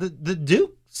condemned the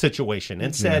Duke situation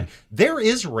and said there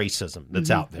is racism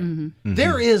that's out there.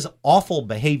 There is awful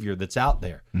behavior that's out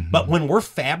there. But when we're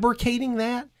fabricating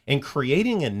that and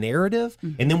creating a narrative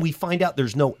and then we find out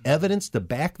there's no evidence to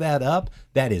back that up,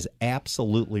 that is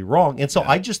absolutely wrong. And so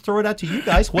I just throw it out to you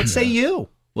guys. What say you?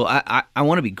 Well, I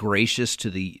want to be gracious to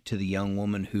the young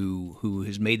woman who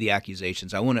has made the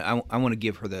accusations. I want to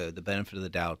give her the benefit of the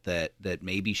doubt that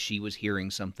maybe she was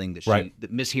hearing something that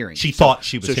mishearing. She thought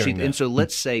she was hearing that. And so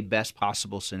let's say best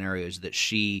possible scenarios that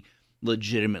she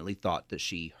legitimately thought that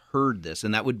she heard this,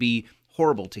 and that would be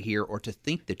horrible to hear or to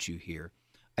think that you hear.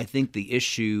 I think the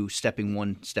issue, stepping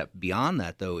one step beyond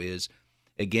that, though, is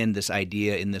again, this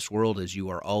idea in this world is you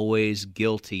are always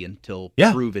guilty until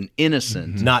proven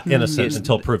innocent. Not innocent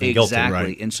until proven guilty. Exactly.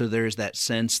 Right. And so there's that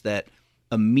sense that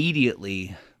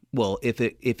immediately, well, if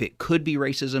it could be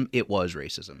racism, it was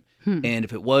racism. And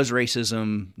if it was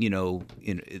racism,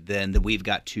 then we've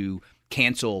got to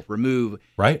cancel, remove.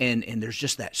 Right. And there's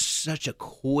just such a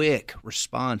quick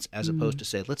response as opposed to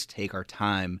say, let's take our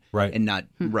time and not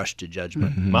rush to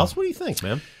judgment. Miles, what do you think,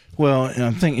 man? Well,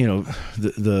 I'm thinking,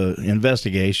 the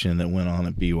investigation that went on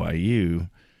at BYU,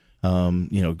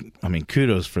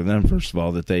 kudos for them, first of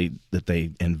all, that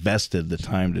they invested the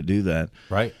time to do that.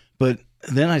 Right. But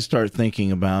then I start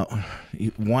thinking about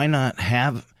why not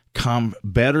have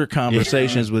better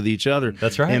conversations with each other.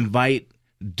 That's right. Invite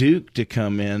Duke to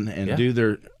come in and do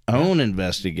their own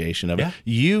investigation of it.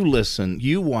 You listen,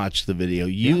 you watch the video,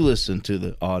 you listen to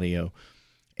the audio,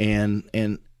 and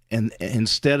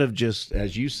instead of just,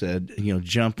 as you said,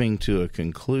 jumping to a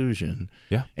conclusion,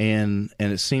 and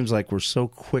it seems like we're so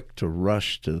quick to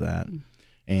rush to that,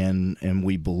 and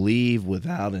we believe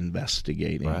without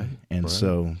investigating,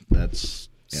 so that's.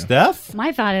 Steph?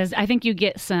 My thought is, I think you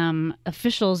get some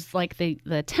officials like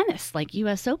the tennis, like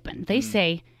U.S. Open. They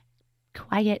say,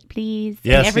 quiet, please.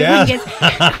 Yes, and everyone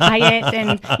gets quiet,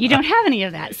 and you don't have any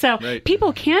of that. So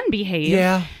people can behave.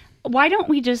 Yeah. Why don't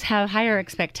we just have higher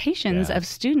expectations of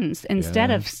students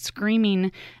instead of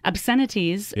screaming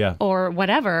obscenities or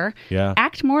whatever? Yeah.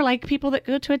 Act more like people that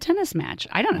go to a tennis match.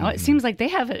 I don't know. It seems like they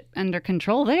have it under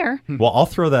control there. Well, I'll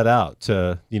throw that out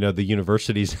to the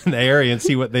universities in the area and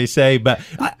see what they say. But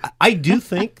I do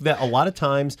think that a lot of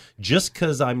times, just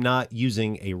because I'm not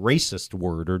using a racist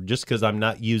word or just because I'm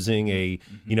not using a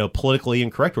politically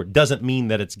incorrect word doesn't mean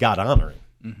that it's God honoring.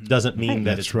 Doesn't mean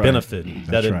that it's benefiting.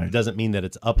 Doesn't mean that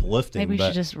it's uplifting. Maybe we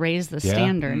should just raise the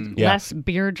standard. Less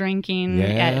beer drinking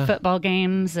at football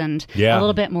games and a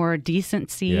little bit more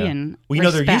decency and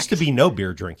respect. There used to be no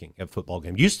beer drinking at football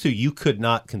games. You could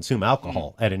not consume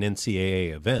alcohol at an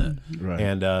NCAA event.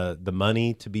 And the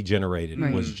money to be generated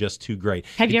was just too great.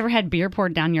 Have you ever had beer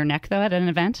poured down your neck, though, at an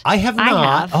event? I have not.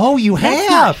 I have. Oh, you have?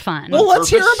 That's not fun. Well, let's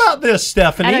hear about this,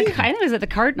 Stephanie. I think it was at the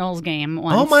Cardinals game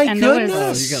once. Oh, my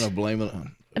goodness. You're going to blame it on...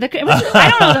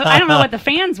 I don't know what the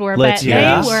fans were, but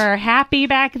they were happy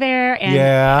back there.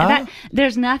 And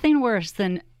there's nothing worse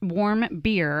than warm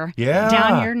beer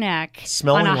down your neck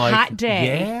smelling on a like, hot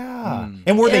day.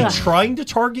 And were they trying to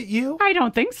target you? I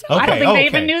don't think so. I don't think they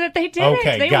even knew that they did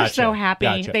it. They were so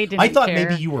happy they didn't I thought care.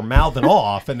 Maybe you were mouthing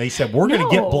off and they said, we're going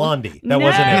to get Blondie. That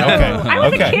wasn't it. Okay. I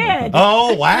was a kid.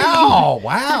 Oh, wow.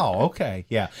 Wow. Okay.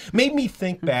 Yeah. Made me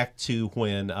think back to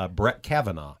when Brett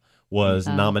Kavanaugh was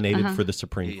nominated for the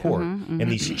Supreme Court.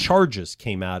 And these charges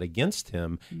came out against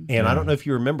him. And I don't know if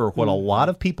you remember what a lot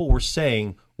of people were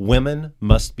saying, women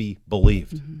must be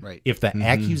believed. Right. If the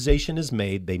accusation is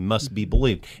made, they must be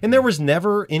believed. And there was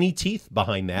never any teeth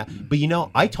behind that. But,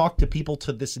 I talk to people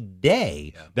to this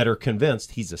day that are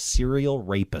convinced he's a serial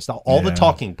rapist. All the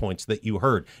talking points that you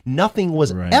heard, nothing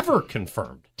was ever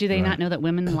confirmed. Do they not know that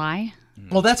women lie?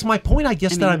 Well, that's my point, I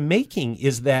guess, that I'm making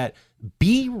is that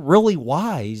be really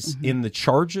wise in the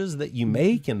charges that you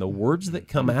make and the words that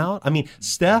come out. I mean,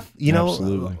 Steph,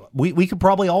 we could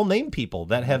probably all name people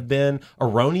that have been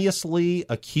erroneously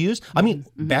accused. I mean,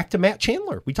 back to Matt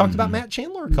Chandler. We talked about Matt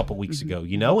Chandler a couple weeks ago,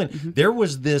 and there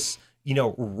was this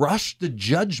rush to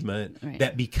judgment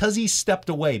that because he stepped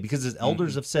away, because his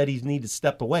elders have said he needed to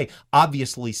step away,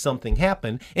 obviously something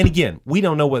happened. And again, we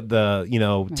don't know what the,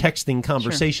 texting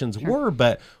conversations were,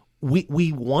 but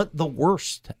we want the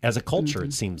worst as a culture,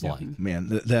 it seems like.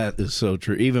 Man, that is so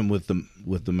true. Even with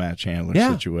the Matt Chandler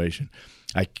situation,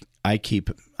 I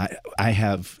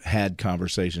have had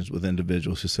conversations with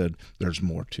individuals who said, there's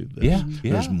more to this.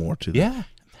 There's more to this. Yeah.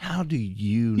 How do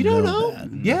you don't know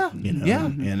that? Yeah.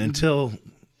 And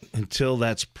until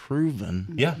that's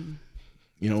proven. Yeah.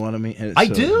 You know what I mean? I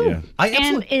do. Yeah.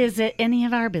 And is it any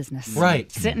of our business?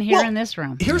 Right. Sitting here in this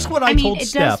room. Here's what I told it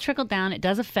Steph. It does trickle down. It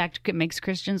does affect. It makes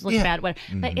Christians look bad. Whatever.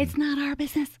 But it's not our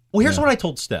business. Well, here's what I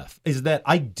told Steph, is that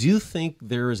I do think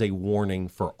there is a warning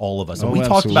for all of us. And we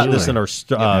talked about this in our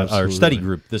study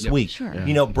group this week.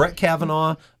 Sure. Brett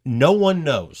Kavanaugh, no one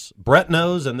knows. Brett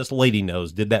knows, and this lady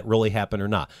knows, did that really happen or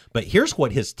not? But here's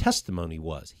what his testimony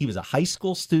was. He was a high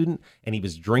school student, and he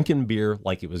was drinking beer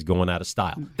like it was going out of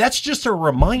style. That's just a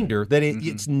reminder that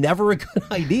it's never a good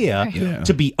idea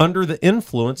to be under the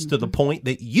influence to the point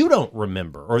that you don't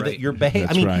remember or that you're behaving.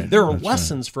 I mean, there are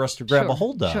lessons for us to grab a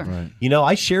hold of. You know,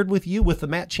 I shared with you with the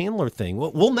Matt Chandler thing.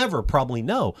 We'll never probably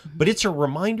know, but it's a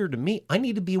reminder to me. I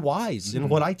need to be wise in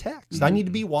what I text. I need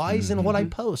to be wise in what I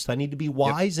post. I need to be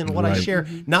wise in what I share.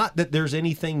 Not that there's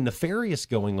anything nefarious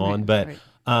going on, but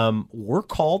we're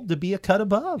called to be a cut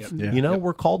above. You know,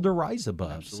 we're called to rise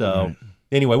above. Absolutely. So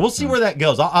anyway, we'll see where that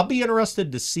goes. I'll be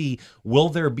interested to see, will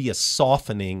there be a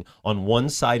softening on one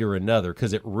side or another?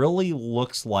 Because it really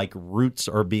looks like roots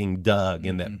are being dug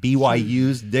and that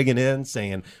BYU's digging in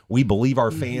saying, we believe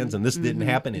our fans and this didn't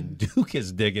happen. And Duke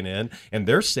is digging in and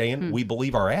they're saying, we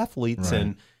believe our athletes.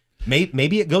 And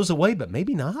maybe it goes away, but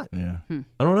maybe not. I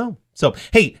don't know. So,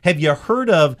 hey, have you heard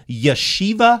of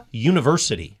Yeshiva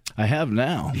University? I have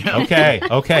now.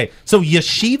 Okay. So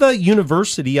Yeshiva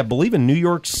University, I believe in New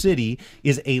York City,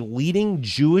 is a leading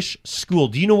Jewish school.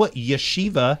 Do you know what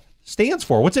Yeshiva stands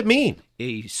for? What's it mean?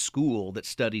 A school that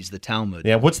studies the Talmud.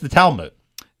 Yeah, what's the Talmud?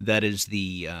 That is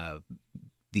the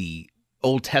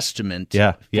Old Testament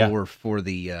for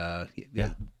the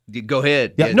Go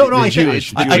ahead. Yeah, the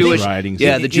Jewish writings.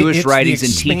 Yeah, the Jewish writings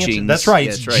and teachings. That's right.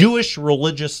 It's Jewish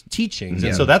religious teachings.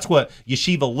 And so that's what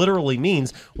yeshiva literally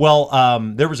means. Well,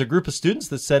 there was a group of students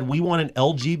that said, we want an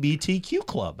LGBTQ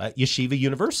club at Yeshiva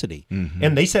University.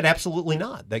 And they said, absolutely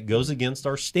not. That goes against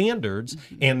our standards.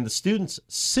 And the students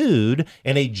sued,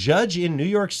 and a judge in New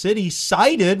York City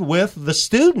sided with the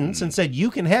students and said,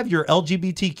 you can have your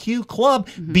LGBTQ club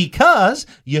because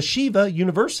Yeshiva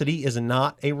University is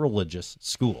not a religious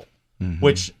school.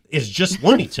 Which is just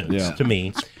Looney Tunes to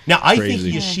me. Now, I think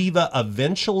Yeshiva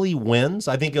eventually wins.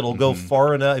 I think it'll go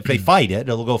far enough. If they fight it,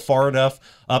 it'll go far enough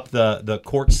up the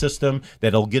court system that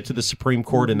it'll get to the Supreme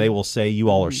Court and they will say,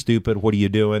 you all are stupid. What are you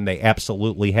doing? They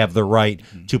absolutely have the right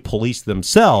to police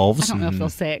themselves. I don't know if they'll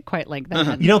say it quite like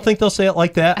that. You don't think they'll say it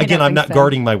like that? Again, I'm not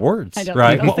guarding my words,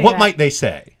 right? What might they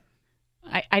say?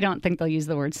 I don't think they'll use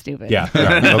the word stupid. Yeah.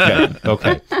 Right.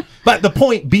 Okay. But the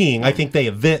point being, I think they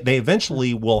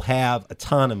eventually will have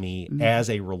autonomy as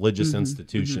a religious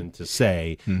institution to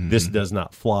say this does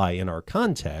not fly in our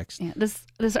context. Yeah,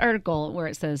 this article where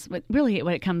it says, what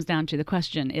it comes down to, the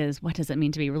question is, what does it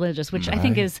mean to be religious? Which I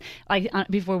think is, like,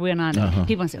 before we went on,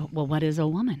 people say, well, what is a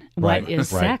woman? What is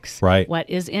sex? What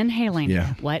is inhaling?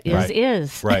 What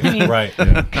is? Right. I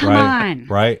mean, come on.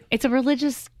 Right. It's a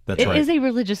religious. That's right. It is a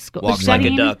religious school. Walks like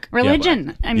a duck.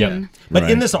 Religion. I mean, but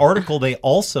in this article, they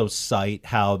also cite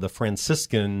how the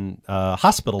Franciscan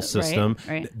hospital system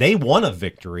they won a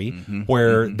victory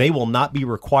where they will not be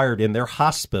required in their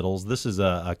hospitals. This is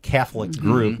a Catholic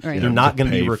group. They're not going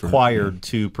to be required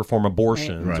to perform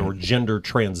abortions or gender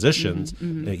transitions,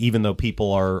 even though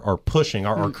people are pushing.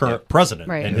 Our current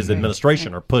president and his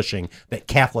administration are pushing that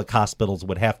Catholic hospitals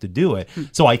would have to do it.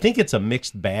 So I think it's a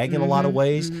mixed bag in a lot of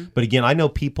ways. But again, I know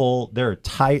people.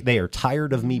 They are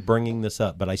tired of me bringing this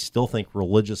up, but I still think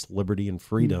religious liberty and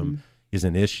freedom is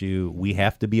an issue we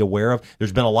have to be aware of.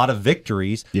 There's been a lot of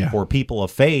victories for people of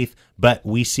faith, but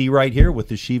we see right here with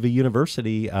the Yeshiva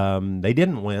University, they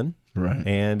didn't win. Right.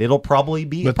 And it'll probably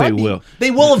be. But they will.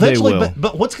 They will eventually.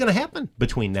 But what's going to happen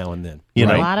between now and then? You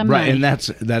know? A lot of money. And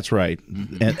that's right.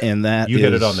 And that you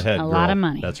hit it on the head. A lot of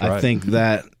money. That's right. I think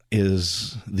that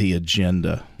is the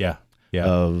agenda.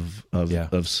 Of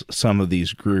some of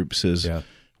these groups is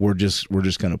we're just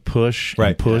going to push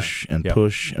and push and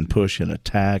push and push and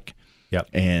attack.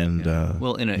 And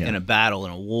well, in a battle,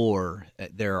 in a war,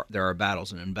 there are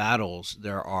battles, and in battles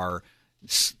there are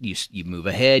you move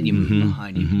ahead, you move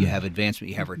behind, you have advancement,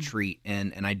 you have retreat,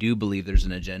 and I do believe there's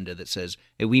an agenda that says,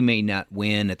 hey, we may not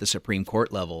win at the Supreme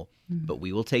Court level, but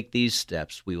we will take these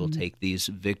steps, we will take these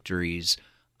victories.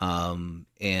 And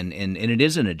it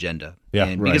is an agenda,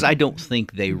 because I don't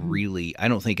think they really. I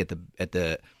don't think at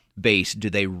the base do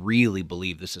they really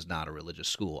believe this is not a religious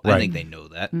school. I think they know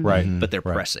that, but they're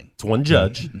pressing. It's one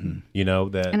judge, you know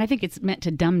that, and I think it's meant to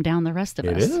dumb down the rest of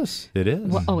us. It is.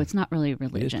 Well, it's not really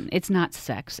religion. It's not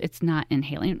sex. It's not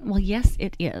inhaling. Well, yes,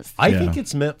 it is. I think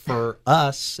it's meant for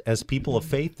us as people of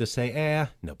faith to say,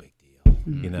 no big deal.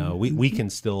 You know, we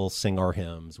can still sing our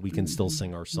hymns. We can still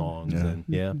sing our songs. And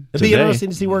it'd be interesting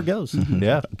to see where it goes.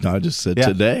 No, I just said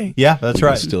today. Yeah, that's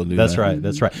right. Still do that's that. right.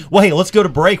 That's right. Well, hey, let's go to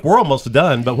break. We're almost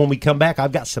done. But when we come back,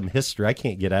 I've got some history. I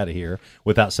can't get out of here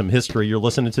without some history. You're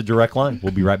listening to Direct Line.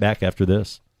 We'll be right back after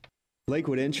this.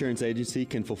 Lakewood Insurance Agency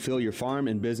can fulfill your farm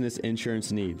and business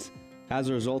insurance needs. As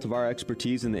a result of our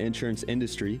expertise in the insurance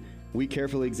industry, We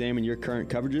carefully examine your current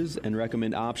coverages and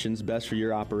recommend options best for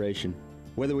your operation.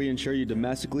 Whether we insure you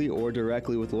domestically or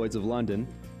directly with Lloyd's of London,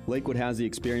 Lakewood has the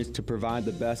experience to provide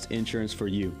the best insurance for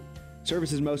you.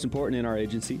 Service is most important in our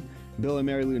agency. Bill and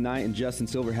Mary Lou Knight and Justin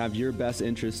Silver have your best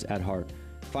interests at heart.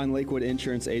 Find Lakewood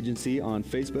Insurance Agency on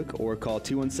Facebook or call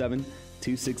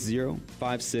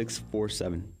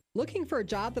 217-260-5647. Looking for a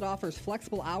job that offers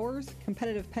flexible hours,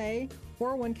 competitive pay,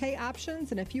 401k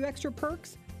options, and a few extra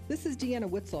perks? This is Deanna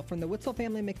Witzel from the Witzel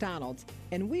Family McDonald's,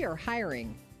 and we are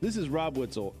hiring. This is Rob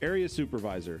Witzel, Area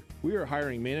Supervisor. We are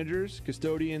hiring managers,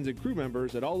 custodians, and crew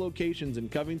members at all locations in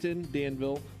Covington,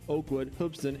 Danville, Oakwood,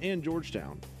 Hoopeston, and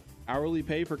Georgetown. Hourly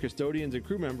pay for custodians and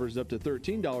crew members is up to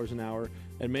 $13 an hour,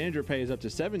 and manager pay is up to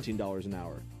 $17 an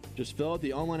hour. Just fill out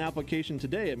the online application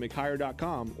today at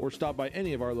mchire.com or stop by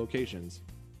any of our locations.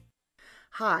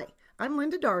 Hi, I'm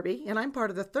Linda Darby, and I'm part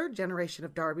of the third generation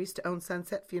of Darbys to own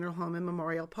Sunset Funeral Home in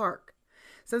Memorial Park.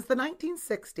 Since the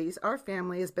 1960s, our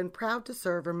family has been proud to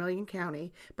serve Vermilion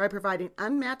County by providing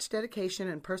unmatched dedication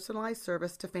and personalized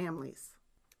service to families.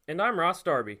 And I'm Ross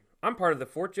Darby. I'm part of the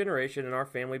fourth generation in our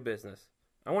family business.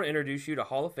 I want to introduce you to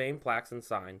Hall of Fame plaques and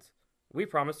signs. We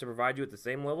promise to provide you with the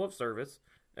same level of service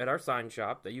at our sign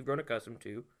shop that you've grown accustomed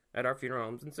to at our funeral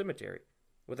homes and cemetery.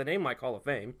 With a name like Hall of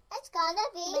Fame, it's gonna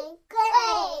be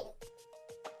great!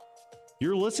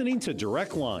 You're listening to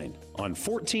Direct Line on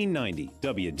 1490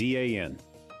 WDAN.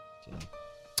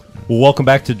 Well, welcome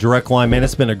back to Direct Line, man.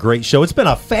 It's been a great show. It's been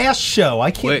a fast show.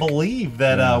 I can't believe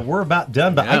that we're about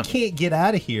done, but I can't get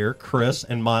out of here, Chris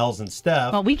and Miles and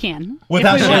Steph. Well, we can.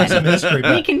 Without sharing some history.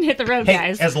 We can hit the road,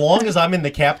 guys. As long as I'm in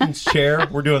the captain's chair,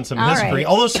 we're doing some history. Right.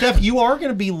 Although, Steph, you are going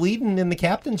to be leading in the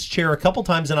captain's chair a couple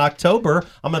times in October.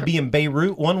 I'm going to be in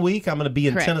Beirut one week. I'm going to be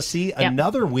in Tennessee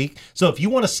another week. So if you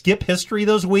want to skip history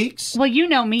those weeks, well, you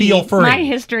know me. Feel free. My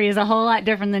history is a whole lot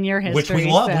different than your history. Which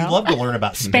we love. So. We love to learn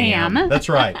about spam. That's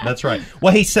right. That's right.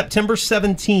 Well, hey, September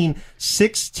 17,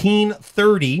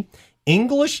 1630,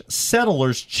 English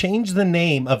settlers changed the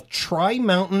name of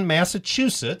Tri-Mountain,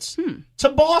 Massachusetts to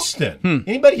Boston.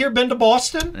 Anybody here been to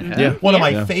Boston? Yeah. One of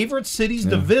my favorite cities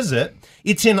to visit.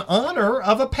 It's in honor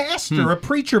of a pastor, a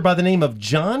preacher by the name of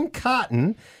John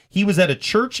Cotton. He was at a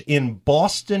church in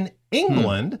Boston,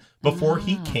 England, before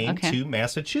he came to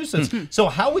Massachusetts. So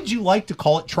how would you like to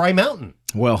call it Tri-Mountain?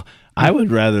 Well, I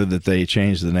would rather that they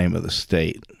change the name of the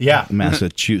state. Yeah.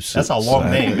 Massachusetts. That's a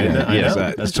long name, isn't it? Yes,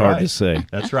 That's it's hard to say.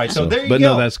 That's right. So there you go.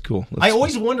 go. No, that's cool. I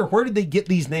always wonder, where did they get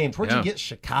these names? Where'd you get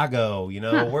Chicago? You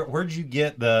know, where'd you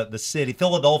get the city?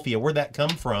 Philadelphia, where'd that come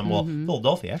from? Well,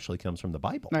 Philadelphia actually comes from the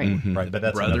Bible. Right. Right, but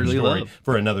that's Brotherly another story love.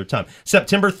 for another time.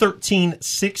 September 13,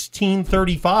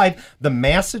 1635, the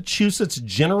Massachusetts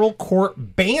General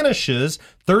Court banishes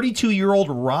 32-year-old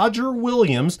Roger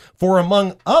Williams for,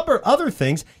 among other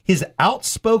things, his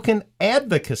outspoken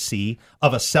advocacy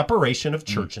of a separation of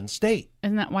church and state.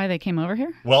 Isn't that why they came over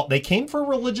here? Well, they came for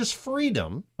religious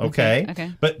freedom,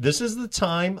 okay? But this is the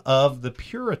time of the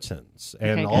Puritans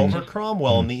and Oliver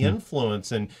Cromwell and the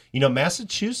influence. And, you know,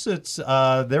 Massachusetts,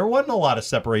 there wasn't a lot of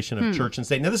separation of church and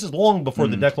state. Now, this is long before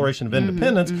the Declaration of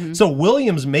Independence. So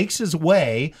Williams makes his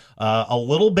way a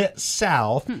little bit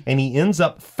south, and he ends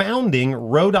up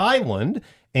founding Rhode Island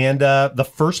and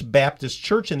the First Baptist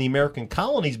Church in the American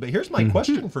colonies. But here's my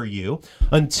question for you.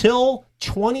 Until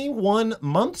 21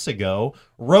 months ago,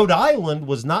 Rhode Island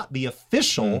was not the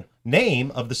official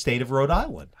name of the state of Rhode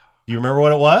Island. Do you remember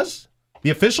what it was? The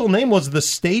official name was the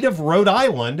State of Rhode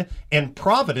Island and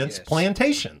Providence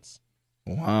Plantations.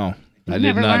 Wow. I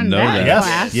did not know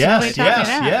that.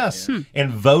 Yes.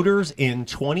 And voters in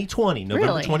 2020,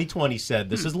 November 2020, said,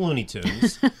 this is Looney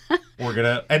Tunes. We're going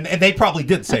to, and they probably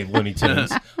did say Looney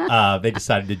Tunes. They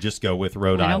decided to just go with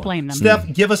Rhode Island. I don't blame them.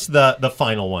 Steph, give us the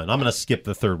final one. I'm going to skip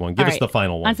the third one. Give us the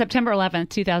final one. On September 11th,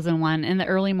 2001, in the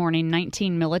early morning,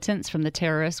 19 militants from the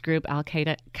terrorist group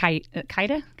Al-Qaeda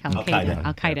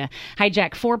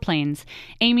hijacked 4 planes,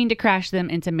 aiming to crash them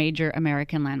into major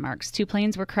American landmarks. 2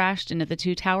 planes were crashed into the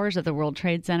 2 towers of the World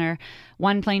Trade Center.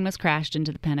 1 plane was crashed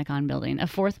into the Pentagon building. A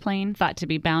 4th plane, thought to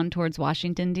be bound towards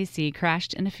Washington, D.C.,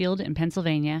 crashed in a field in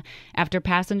Pennsylvania after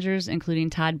passengers, including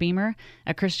Todd Beamer,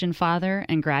 a Christian father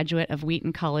and graduate of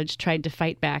Wheaton College, tried to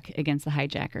fight back against the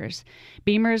hijackers.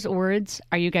 Beamer's words,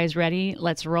 "Are you guys ready?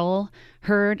 Let's roll,"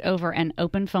 heard over an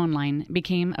open phone line,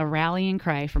 became a rallying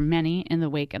cry for many in the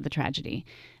wake of the tragedy.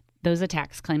 Those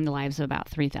attacks claimed the lives of about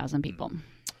 3,000 people.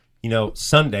 You know,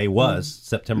 Sunday was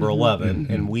September 11,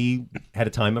 and we had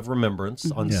a time of remembrance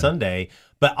on Sunday.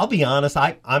 But I'll be honest,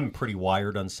 I'm pretty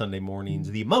wired on Sunday mornings.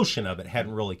 The emotion of it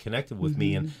hadn't really connected with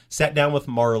me. And sat down with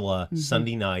Marla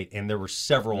Sunday night, and there were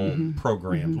several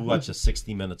programs. We watched a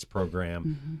 60 Minutes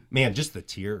program. Man, just the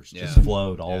tears just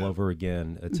flowed all over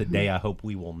again. It's a day I hope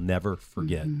we will never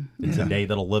forget. It's a day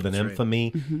that'll live in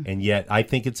infamy. And yet I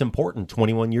think it's important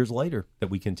 21 years later that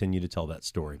we continue to tell that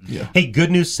story. Hey, good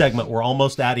news segment. We're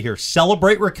almost out of here.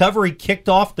 Celebrate Recovery kicked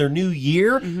off their new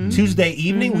year Tuesday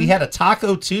evening. We had a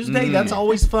Taco Tuesday. That's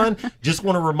always fun. Just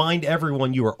want to remind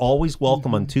everyone you are always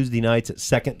welcome on Tuesday nights at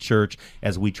Second Church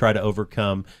as we try to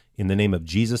overcome, in the name of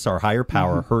Jesus, our higher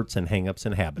power, hurts and hang-ups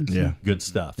and habits. Good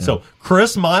stuff. So,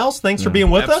 Chris, Miles, thanks for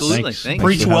being with us.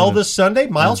 Preach well this Sunday.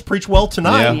 Miles, preach well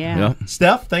tonight.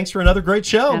 Steph, thanks for another great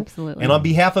show. Absolutely. And on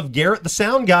behalf of Garrett, the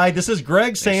sound guy, this is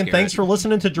Greg saying thanks for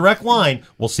listening to Direct Line.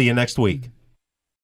 We'll see you next week.